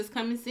t-shirts that's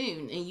coming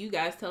soon, and you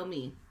guys tell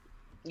me.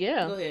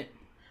 Yeah. Go ahead.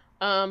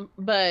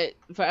 But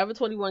Forever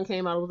 21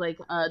 came out. It was like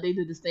they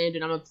did the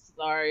standard I'm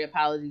sorry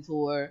apology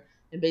tour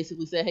and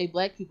basically said, hey,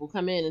 Black people,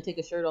 come in and take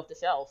a shirt off the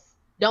shelf.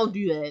 Don't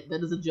do that.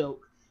 That is a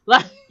joke.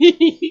 Like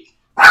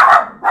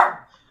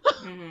mm-hmm.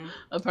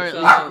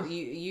 Apparently. So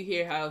you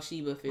hear how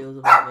Sheba feels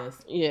about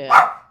this.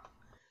 Yeah.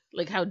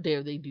 Like, how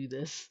dare they do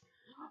this?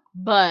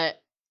 But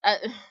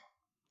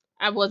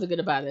I wasn't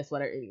gonna buy that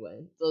sweater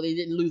anyway. So they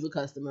didn't lose a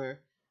customer.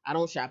 I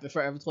don't shop at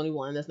Forever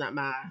 21. That's not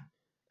my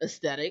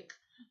aesthetic.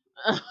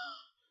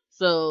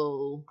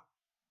 So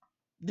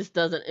this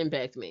doesn't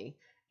impact me.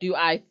 Do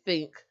I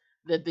think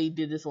that they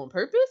did this on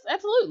purpose?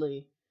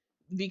 Absolutely.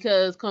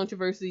 because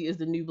controversy is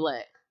the new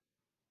black.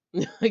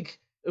 Like,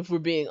 if we're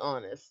being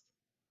honest.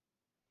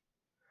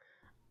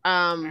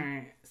 All Um,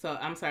 right. So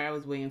I'm sorry, I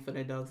was waiting for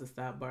the dogs to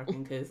stop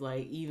barking because,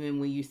 like, even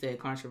when you said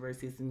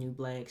controversy is the new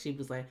black, she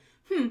was like,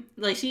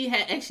 like she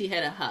had actually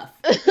had a huff.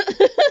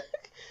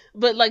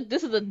 but like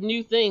this is a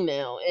new thing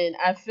now, and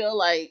I feel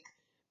like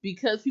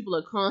because people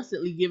are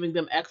constantly giving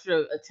them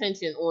extra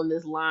attention on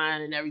this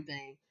line and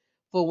everything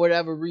for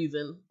whatever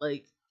reason,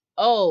 like,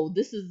 oh,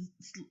 this is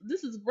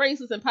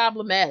racist and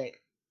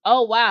problematic.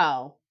 Oh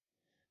wow.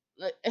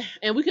 Like,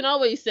 and we can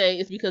always say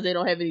it's because they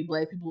don't have any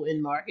black people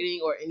in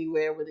marketing or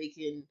anywhere where they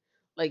can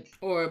like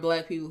Or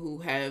black people who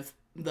have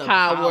the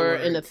power power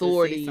and to say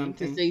authority to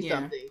something. say Yeah.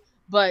 something.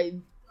 But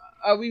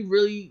are we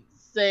really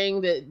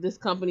saying that this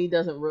company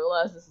doesn't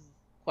realize this is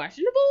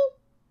questionable?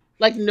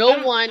 Like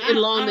no one I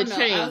along the don't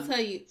know. I'll chain. tell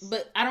you,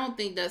 but I don't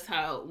think that's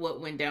how what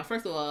went down.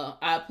 First of all,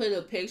 I put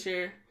a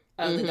picture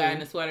of the guy in Mm-hmm.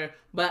 the sweater,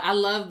 but I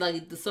love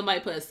like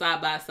somebody put a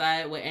side by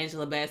side with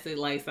Angela Bassett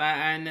like side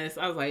eyeing this.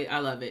 I was like, I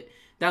love it.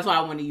 That's what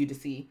I wanted you to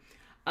see.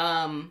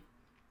 Um,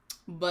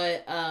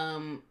 but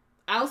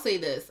I'll say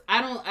this.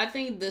 I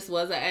think this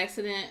was an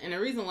accident, and the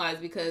reason why is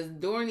because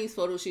during these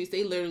photo shoots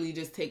they literally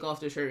just take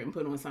off their shirt and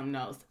put on something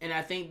else. And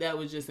I think that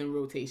was just in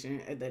rotation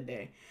at that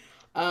day.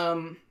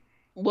 Um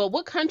Well,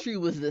 what country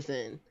was this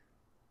in?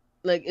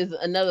 Like, is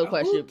another who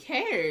question.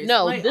 cares?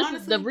 No, Like this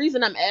is the honestly,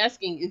 reason I'm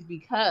asking is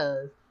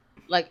because,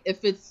 like,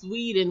 if it's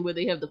Sweden where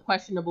they have the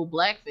questionable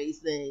blackface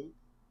thing,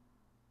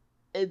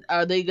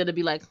 are they gonna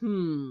be like,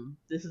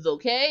 this is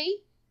okay?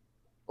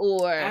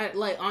 Or I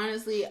like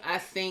honestly, I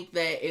think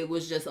that it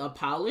was just a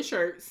pile of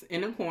shirts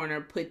in a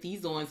corner. Put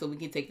these on so we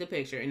can take the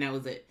picture, and that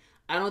was it.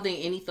 I don't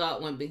think any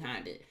thought went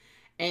behind it.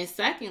 And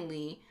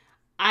secondly,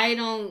 I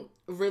don't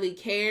really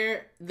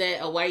care that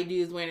a white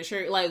dude is wearing a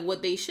shirt. Like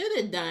what they should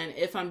have done,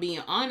 if I'm being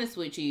honest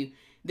with you,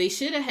 they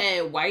should have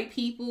had white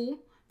people.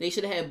 They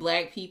should have had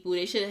black people.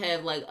 They should have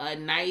had like a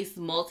nice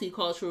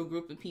multicultural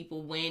group of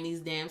people wearing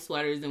these damn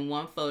sweaters in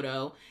one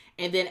photo.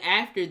 And then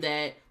after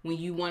that, when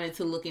you wanted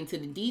to look into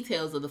the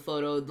details of the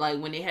photo, like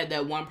when they had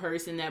that one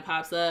person that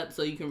pops up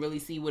so you can really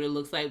see what it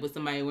looks like with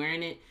somebody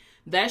wearing it,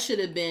 that should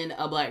have been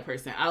a black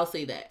person. I'll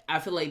say that. I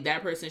feel like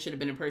that person should have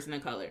been a person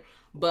of color.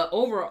 But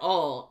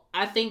overall,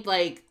 I think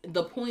like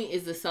the point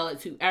is to sell it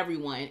to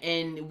everyone.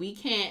 And we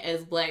can't,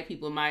 as black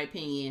people, in my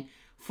opinion,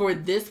 for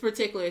this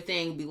particular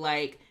thing, be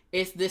like,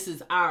 this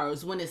is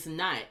ours when it's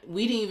not.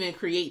 We didn't even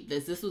create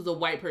this. This was a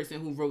white person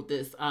who wrote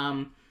this,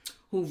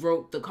 who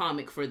wrote the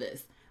comic for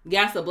this.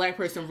 Yes, a black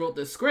person wrote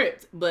the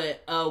script,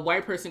 but a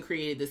white person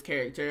created this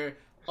character,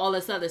 all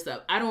this other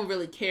stuff. I don't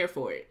really care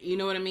for it. You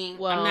know what I mean? I'm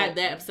not well,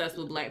 that obsessed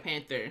with Black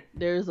Panther.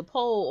 there's a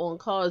poll on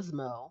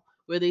Cosmo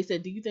where they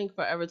said, "Do you think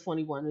Forever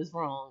 21 is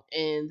wrong?"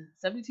 And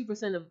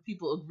 72% of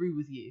people agree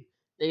with you.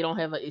 They don't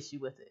have an issue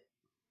with it.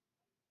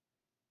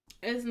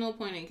 There's no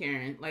point in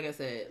caring. Like I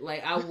said,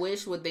 like I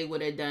wish what they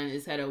would have done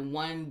is had a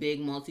one big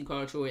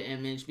multicultural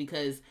image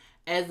because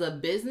as a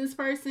business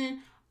person,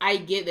 I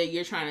get that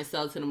you're trying to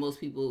sell to the most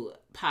people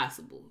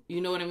possible.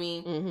 You know what I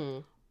mean? Mm-hmm.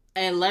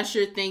 Unless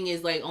your thing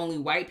is like only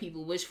white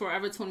people, which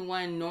Forever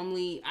 21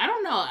 normally, I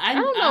don't know. I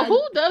don't know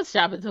who does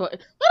shop at. Let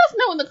us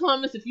know in the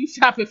comments if you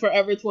shop at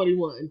Forever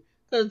 21,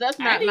 because that's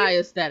I not my do.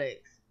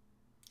 aesthetics.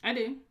 I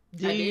do.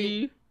 Do I did.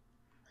 you?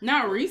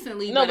 Not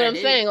recently, No, but but I I'm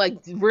did. saying like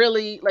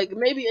really, like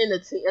maybe in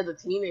as a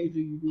teenager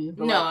you did,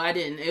 but No, like I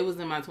didn't. It was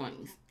in my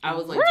 20s. I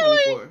was like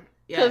really, 24.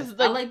 Yes. because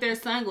I like like their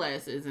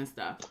sunglasses and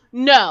stuff.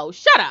 no,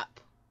 shut up.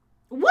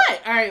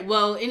 What? All right.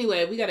 Well,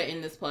 anyway, we got to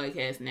end this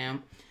podcast now.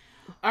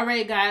 All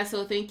right, guys.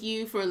 So thank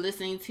you for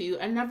listening to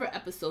another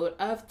episode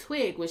of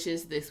Twig, which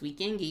is This Week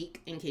in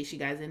Geek, in case you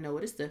guys didn't know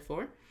what it stood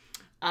for.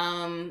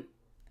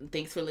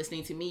 Thanks for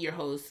listening to me, your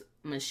host,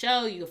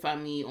 Michelle. You can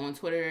find me on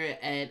Twitter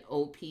at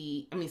OP.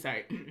 I mean,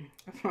 sorry.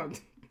 I'm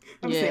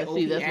Yeah, saying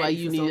see, OP that's why Addy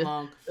you for so need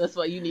long. that's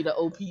why you need an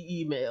OP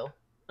email.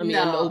 I mean,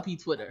 an No, OP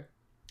Twitter.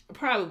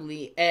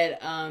 probably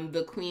at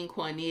the Queen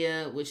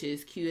Cornea, which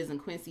is Q as in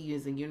Quincy, U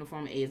as in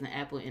uniform, A as in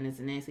Apple, N as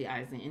in Nancy,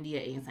 I as in India,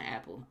 A as in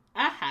Apple.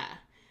 Aha.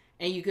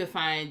 And you can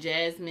find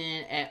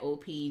Jasmine at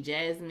OP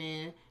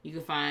Jasmine. You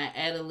can find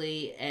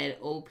Adelaide at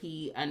OP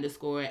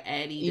underscore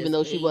Addie. Even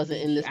That's though she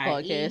wasn't in this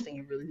ADDIE. podcast, and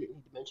you really didn't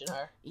need to mention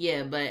her.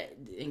 Yeah, but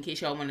in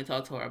case y'all want to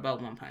talk to her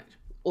about One Punch.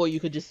 Or you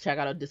could just check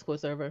out our Discord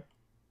server.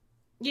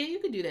 Yeah, you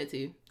could do that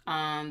too.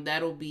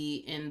 That'll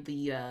be in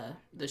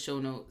the show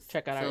notes.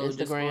 Check out our So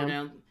just scroll Instagram.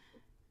 down.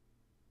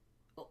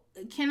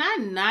 Can I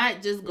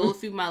not just go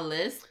through my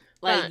list?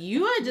 Like Fine.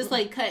 you are just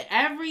like cut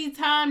every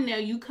time now.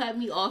 You cut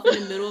me off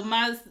in the middle of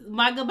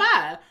my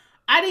goodbye.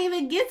 I didn't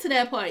even get to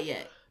that part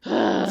yet.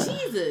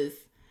 Jesus.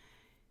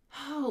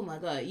 Oh my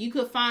god. You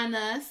could find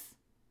us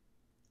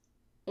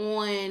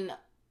on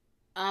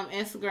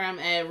Instagram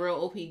at Real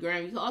OP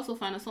Graham. You can also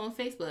find us on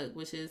Facebook,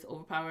 which is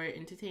Overpowered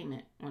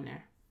Entertainment on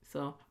there.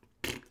 So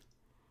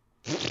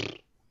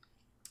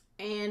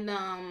and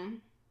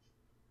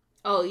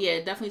oh yeah,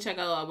 definitely check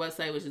out our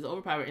website, which is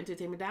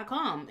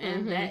overpoweredentertainment.com.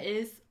 And that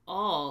is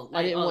all.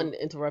 I didn't want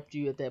to interrupt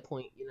you at that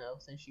point,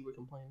 since you were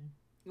complaining.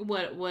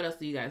 What else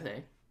do you guys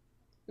say?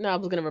 No, I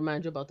was gonna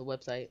remind you about the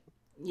website.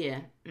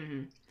 Yeah.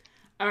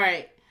 All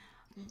right.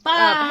 Bye.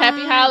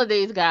 Happy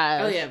holidays,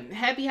 guys. Oh yeah,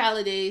 happy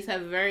holidays.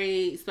 Have a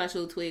very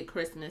special twig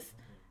Christmas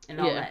and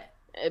all that.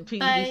 Please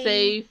Bye. be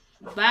safe.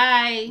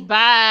 Bye.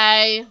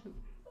 Bye.